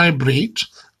started to vibrate,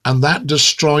 and that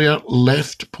destroyer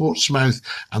left Portsmouth,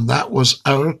 and that was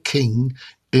our king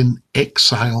in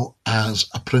exile as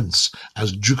a prince,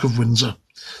 as Duke of Windsor.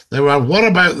 There were, what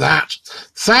about that?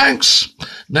 Thanks.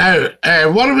 Now,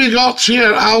 what have we got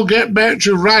here? I'll get back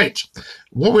to right.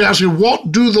 What we ask you,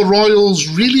 what do the royals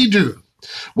really do?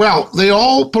 Well, they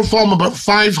all perform about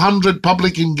 500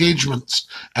 public engagements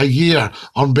a year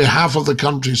on behalf of the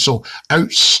country, so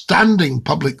outstanding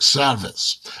public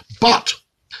service. But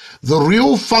the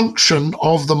real function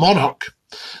of the monarch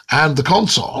and the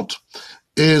consort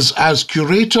is as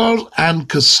curator and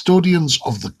custodians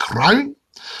of the crown,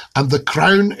 and the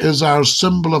crown is our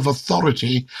symbol of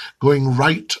authority going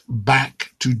right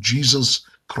back to Jesus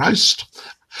Christ.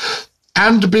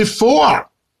 And before,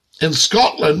 in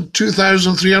Scotland,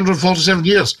 2,347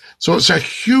 years. So it's a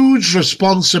huge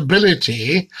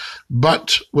responsibility,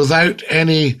 but without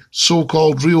any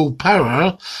so-called real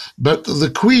power. But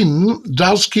the Queen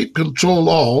does keep control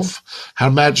of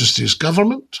Her Majesty's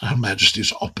government, Her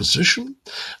Majesty's opposition,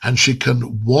 and she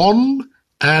can warn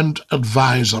and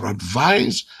advise, or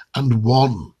advise and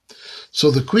warn. So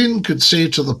the Queen could say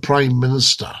to the Prime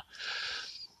Minister,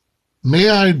 may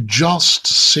I just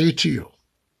say to you,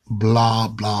 blah,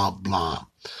 blah, blah.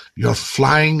 You're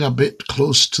flying a bit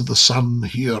close to the sun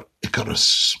here,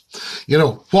 Icarus. You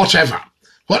know,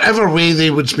 whatever way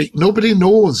they would speak. Nobody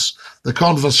knows the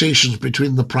conversations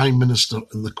between the Prime Minister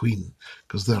and the Queen,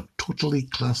 because they're totally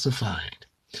classified,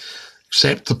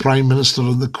 except the Prime Minister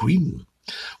and the Queen.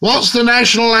 What's the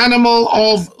national animal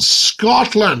of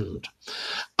Scotland?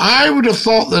 I would have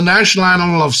thought the national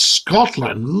animal of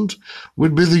Scotland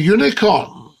would be the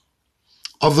unicorn,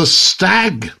 or the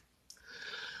stag.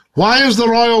 Why is the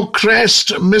royal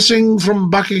crest missing from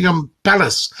Buckingham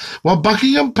Palace? Well,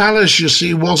 Buckingham Palace, you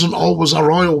see, wasn't always a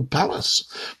royal palace.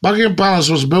 Buckingham Palace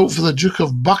was built for the Duke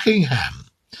of Buckingham,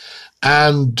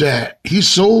 and he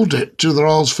sold it to the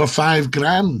royals for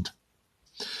 $5,000.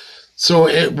 So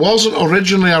it wasn't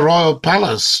originally a royal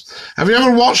palace. Have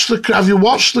you watched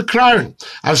The Crown?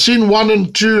 I've seen 1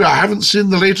 and 2. I haven't seen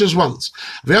the latest ones.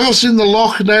 Have you ever seen the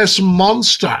Loch Ness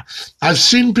Monster? I've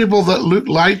seen people that look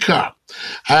like her.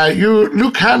 You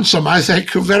look handsome, I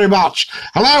thank you very much.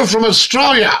 Hello from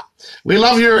Australia. We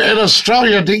love you in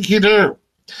Australia, Dinky-Doo.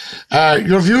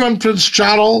 Your view on Prince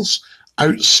Charles,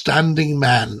 outstanding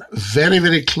man. Very,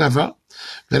 very clever,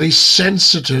 very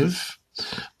sensitive,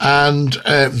 and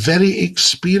very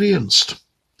experienced.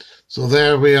 So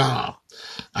there we are.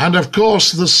 And of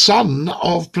course, the son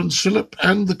of Prince Philip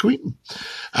and the Queen.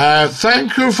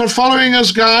 Thank you for following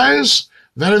us, guys.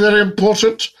 Very, very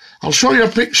important. I'll show you a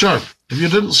picture if you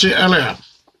didn't see it earlier.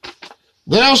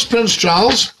 There's Prince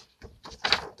Charles.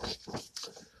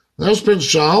 There's Prince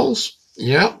Charles.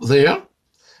 Yeah, there.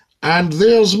 And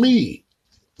there's me.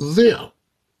 There.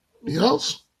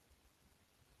 Yes.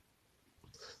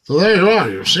 So there you are,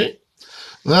 you see.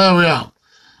 There we are.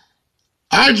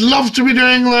 I'd love to be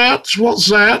doing that. What's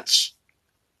that?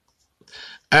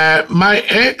 My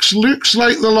ex looks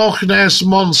like the Loch Ness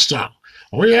Monster.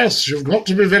 Oh yes, you've got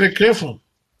to be very careful.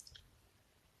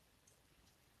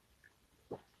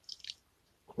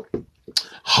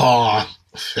 Oh,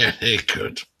 very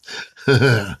good.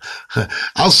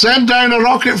 I'll send down a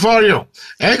rocket for you.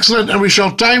 Excellent, and we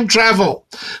shall time travel.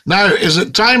 Now, is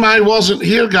it time I wasn't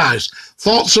here, guys?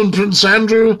 Thoughts on Prince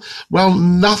Andrew? Well,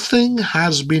 nothing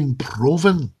has been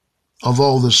proven. of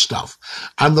all this stuff.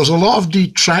 And there's a lot of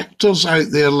detractors out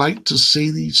there like to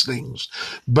say these things.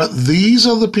 But these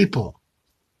are the people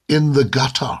in the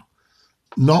gutter,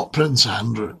 not Prince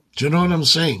Andrew. Do you know what I'm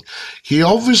saying? He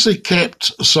obviously kept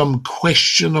some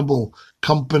questionable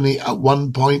company at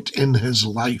one point in his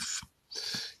life,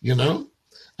 you know?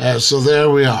 So there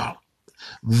we are.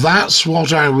 That's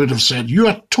what I would have said. You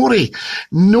are Tory.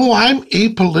 No, I'm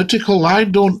apolitical. I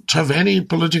don't have any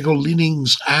political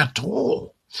leanings at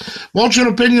all. What's your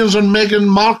opinions on Meghan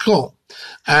Markle?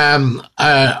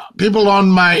 People on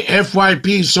my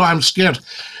FYP, so I'm scared.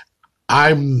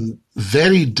 I'm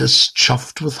very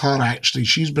dischuffed with her, actually.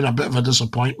 She's been a bit of a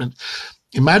disappointment.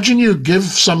 Imagine you give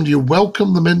somebody, you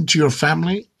welcome them into your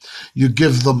family, you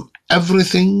give them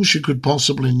everything she could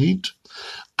possibly need,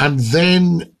 and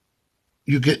then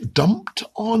you get dumped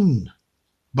on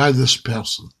by this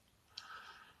person.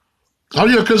 Are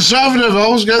you a conservative? I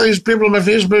always get these people on my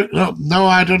Facebook. No,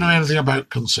 I don't know anything about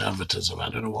conservatism. I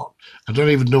don't know what. I don't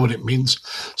even know what it means.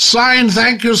 Sign,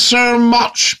 thank you so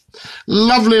much.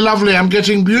 Lovely, lovely. I'm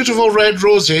getting beautiful red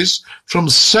roses from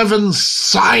Seven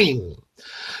Sign.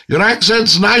 Your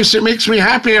accent's nice. It makes me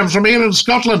happy. I'm from here in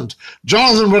Scotland.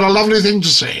 Jonathan, what a lovely thing to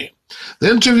say. The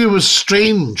interview was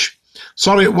strange.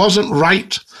 Sorry, it wasn't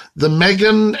right. The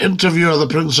Meghan interview or the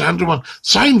Prince Andrew one.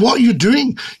 Sign, what are you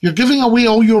doing? You're giving away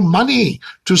all your money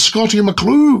to Scottie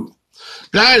McClue.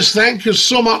 Guys, thank you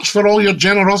so much for all your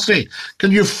generosity.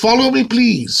 Can you follow me,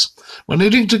 please? We're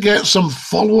needing to get some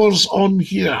followers on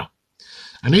here.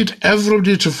 I need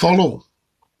everybody to follow.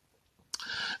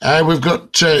 We've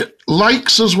got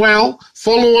likes as well,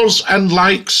 followers and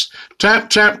likes. Tap,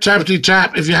 tap, tappity,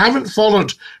 tap. If you haven't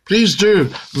followed, please do.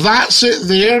 That's it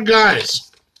there, guys.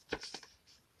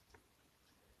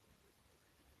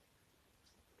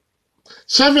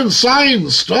 Seven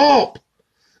Signs, stop.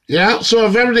 Yeah, so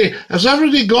has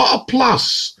everybody got a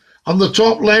plus on the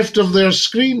top left of their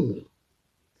screen?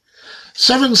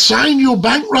 Seven Sign, you'll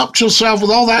bankrupt yourself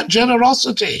with all that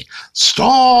generosity.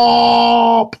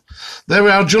 Stop. There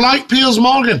we are. Do you like Piers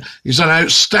Morgan? He's an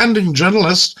outstanding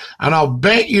journalist, and I'll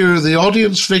bet you the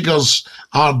audience figures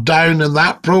are down in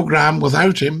that programme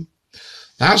without him.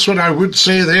 That's what I would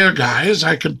say there, guys.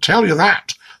 I can tell you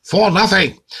that. For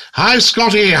nothing. Hi,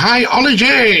 Scotty. Hi, Ollie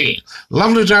J.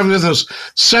 Lovely to have you with us.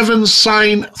 Seven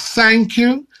Sign, thank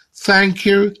you, thank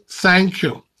you, thank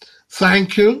you,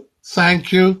 thank you,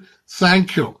 thank you,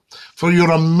 thank you for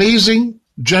your amazing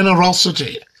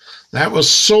generosity. That was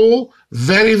so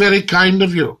very, very kind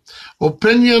of you.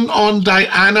 Opinion on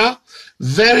Diana.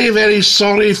 Very, very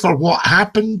sorry for what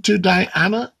happened to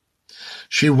Diana.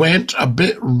 She went a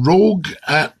bit rogue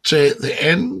at the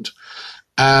end.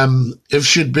 If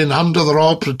she'd been under the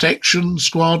Royal Protection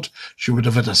Squad, she would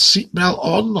have had a seatbelt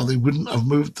on, or they wouldn't have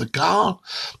moved the car.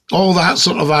 All that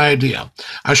sort of idea.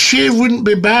 A shave wouldn't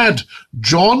be bad.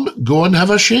 John, go and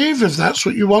have a shave if that's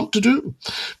what you want to do.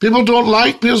 People don't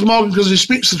like Piers Morgan because he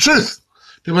speaks the truth.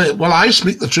 People, well, I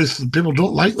speak the truth, and people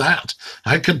don't like that.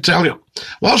 I can tell you.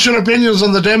 What's your opinions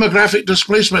on the demographic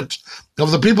displacement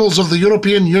of the peoples of the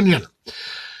European Union?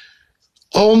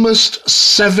 Almost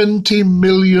 70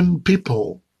 million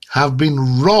people have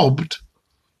been robbed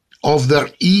of their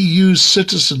EU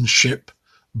citizenship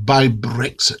by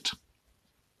Brexit.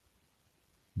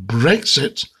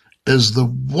 Brexit is the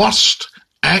worst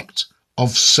act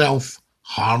of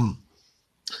self-harm.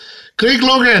 Craig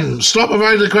Logan, stop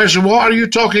avoiding the question. What are you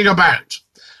talking about?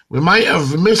 We might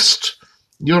have missed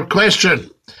your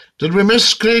question. Did we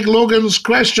miss Craig Logan's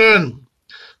question?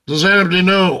 Does anybody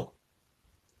know?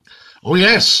 Oh,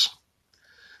 yes.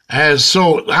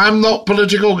 So I'm not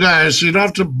political, guys, so you don't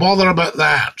have to bother about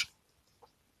that.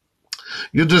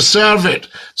 You deserve it.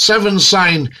 Seven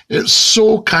Sign, it's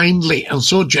so kindly and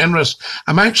so generous.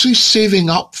 I'm actually saving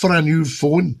up for a new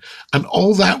phone, and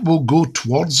all that will go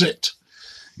towards it.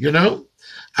 You know?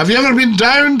 Have you ever been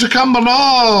down to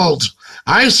Cumbernauld?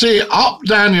 I say up,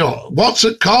 Daniel. What's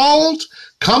it called?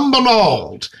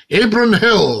 Cumbernauld. Abram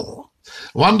Hill.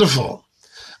 Wonderful.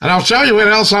 And I'll tell you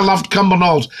where else I loved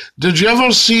Cumbernauld. Did you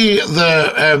ever see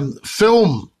the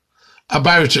film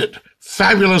about it?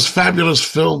 Fabulous, fabulous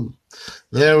film.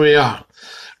 There we are.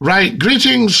 Right,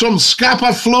 greetings from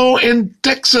Scapa Flow in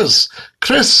Texas.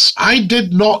 Chris, I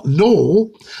did not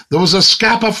know there was a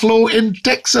Scapa Flow in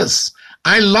Texas.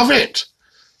 I love it.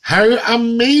 How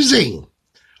amazing.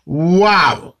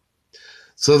 Wow.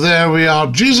 So there we are.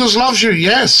 Jesus loves you.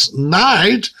 Yes,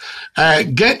 Nide.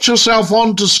 Get yourself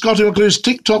on to Scottie McClue's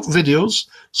TikTok videos.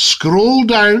 Scroll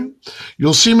down.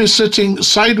 You'll see me sitting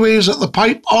sideways at the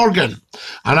pipe organ.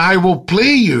 And I will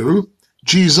play you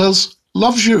Jesus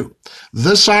Loves You.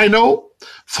 This I know,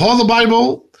 for the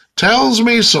Bible tells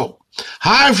me so.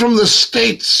 Hi from the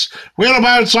States.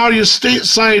 Whereabouts are you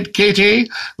stateside, Katie?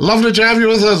 Lovely to have you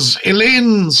with us.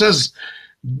 Elaine says,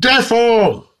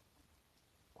 Defo,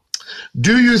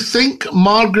 do you think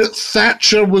Margaret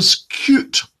Thatcher was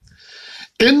cute?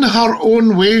 In her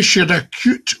own way, she had a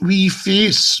cute wee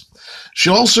face. She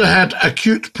also had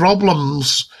acute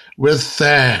problems with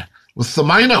the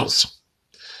minors.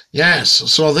 Yes,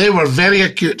 so they were very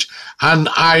acute. And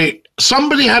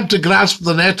somebody had to grasp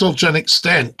the nettle to an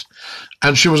extent.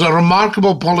 And she was a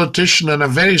remarkable politician and a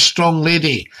very strong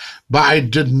lady. But I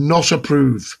did not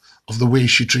approve of the way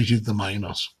she treated the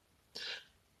minors.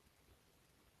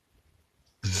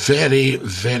 Very,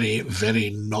 very, very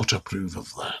not approve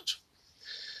of that.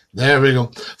 There we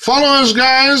go. Follow us,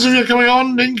 guys, if you're coming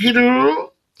on, Dinky-Doo.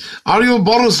 Are you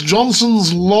Boris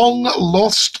Johnson's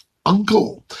long-lost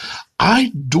uncle?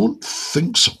 I don't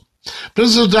think so.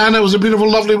 Princess Diana was a beautiful,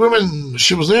 lovely woman.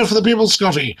 She was there for the people,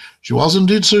 Scottie. She was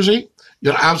indeed, Susie.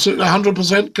 You're absolutely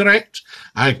 100% correct.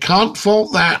 I can't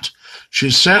fault that. She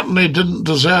certainly didn't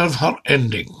deserve her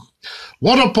ending.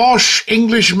 What a posh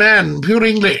English man, pure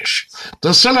English.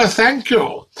 Drusilla, thank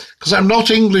you, because I'm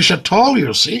not English at all,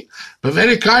 you see, but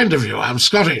very kind of you. I'm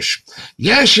Scottish.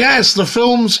 Yes, yes, the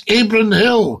film's Abram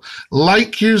Hill,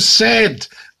 like you said.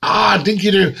 Ah,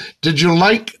 Dinky-Doo, did you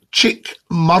like Chick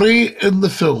Murray in the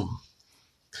film?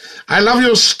 I love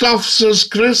your stuff, says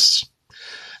Chris.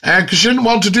 Because she didn't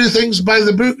want to do things by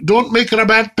the book. Don't make her a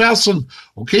bad person.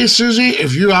 Okay, Susie,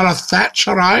 if you are a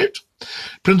Thatcherite,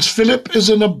 Prince Philip is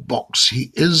in a box.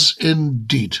 He is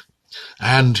indeed.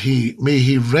 And may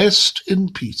he rest in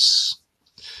peace.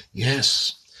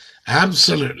 Yes,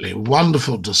 absolutely.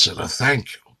 Wonderful, Drusilla.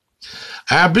 Thank you.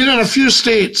 I've been in a few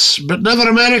states, but never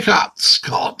America,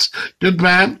 Scott. Good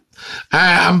man.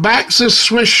 I'm back, says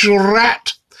Swish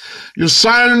Rat. You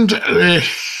sound...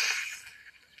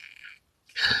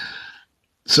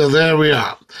 So there we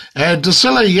are.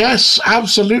 Drusilla, yes,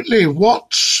 absolutely.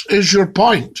 What is your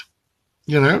point?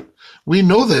 You know, we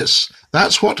know this.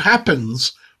 That's what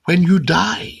happens when you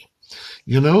die.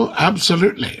 You know,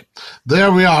 absolutely.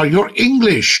 There we are. You're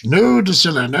English. No,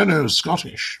 Drusilla. No,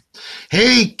 Scottish.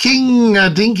 Hey, King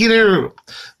Dinky-Doo.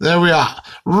 There we are.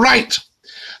 Right.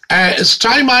 It's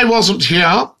time I wasn't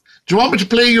here. Do you want me to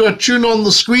play you a tune on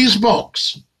the squeeze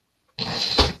box?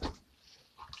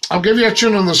 I'll give you a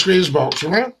tune on the squeeze box, you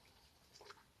know?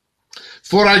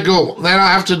 Before I go, then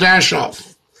I have to dash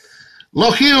off.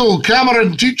 Lochiel,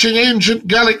 Cameron, teaching ancient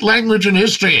Gaelic language and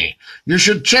history. You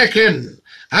should check in.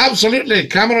 Absolutely,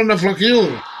 Cameron of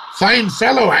Lochiel. Fine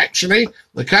fellow, actually,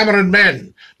 the Cameron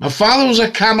men. My father was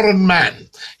a Cameron man.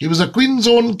 He was a Queen's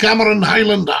Own Cameron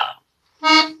Highlander.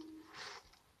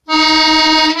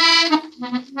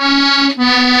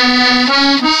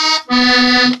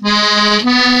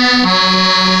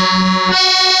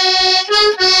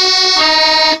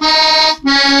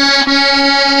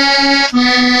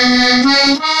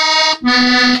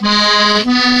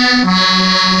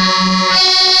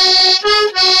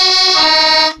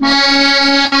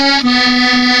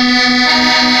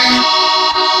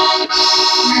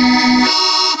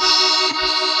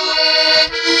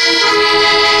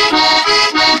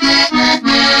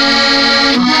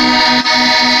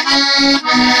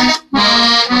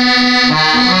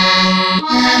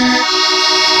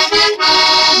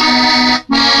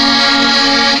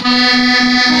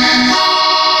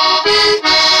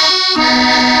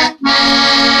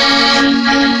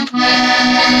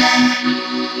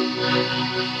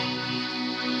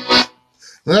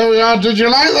 There we are. Did you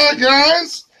like that,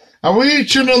 guys? A wee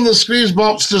tune on the squeeze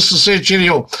box just to say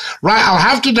cheerio. Right, I'll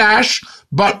have to dash,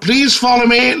 but please follow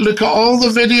me. Look at all the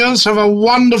videos. Have a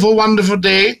wonderful, wonderful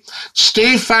day.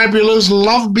 Stay fabulous.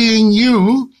 Love being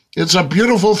you. It's a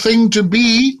beautiful thing to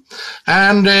be.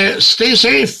 And stay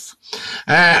safe.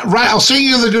 Right, I'll sing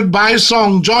you the goodbye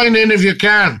song. Join in if you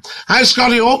can. Hi,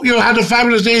 Scottie. Hope you had a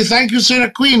fabulous day. Thank you,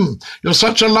 Sarah Queen. You're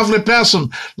such a lovely person.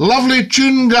 Lovely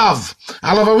tune, Gov.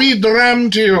 I'll have a wee dram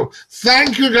to you.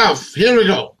 Thank you, Gov. Here we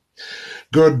go.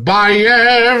 Goodbye,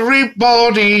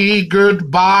 everybody.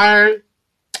 Goodbye.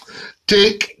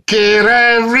 Take care,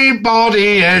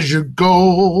 everybody, as you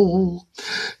go.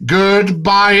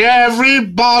 Goodbye,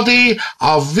 everybody.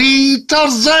 Auf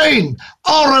Wiedersehen.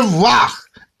 Au revoir.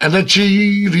 And a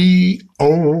cheerio.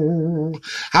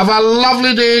 Have a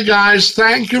lovely day, guys.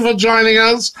 Thank you for joining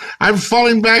us. I'm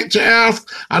falling back to earth.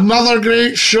 Another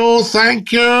great show.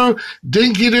 Thank you.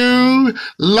 Dinky-Doo.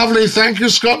 Lovely. Thank you,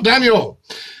 Scott Daniel.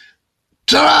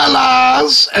 Ta-ra,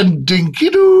 and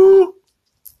Dinky-Doo.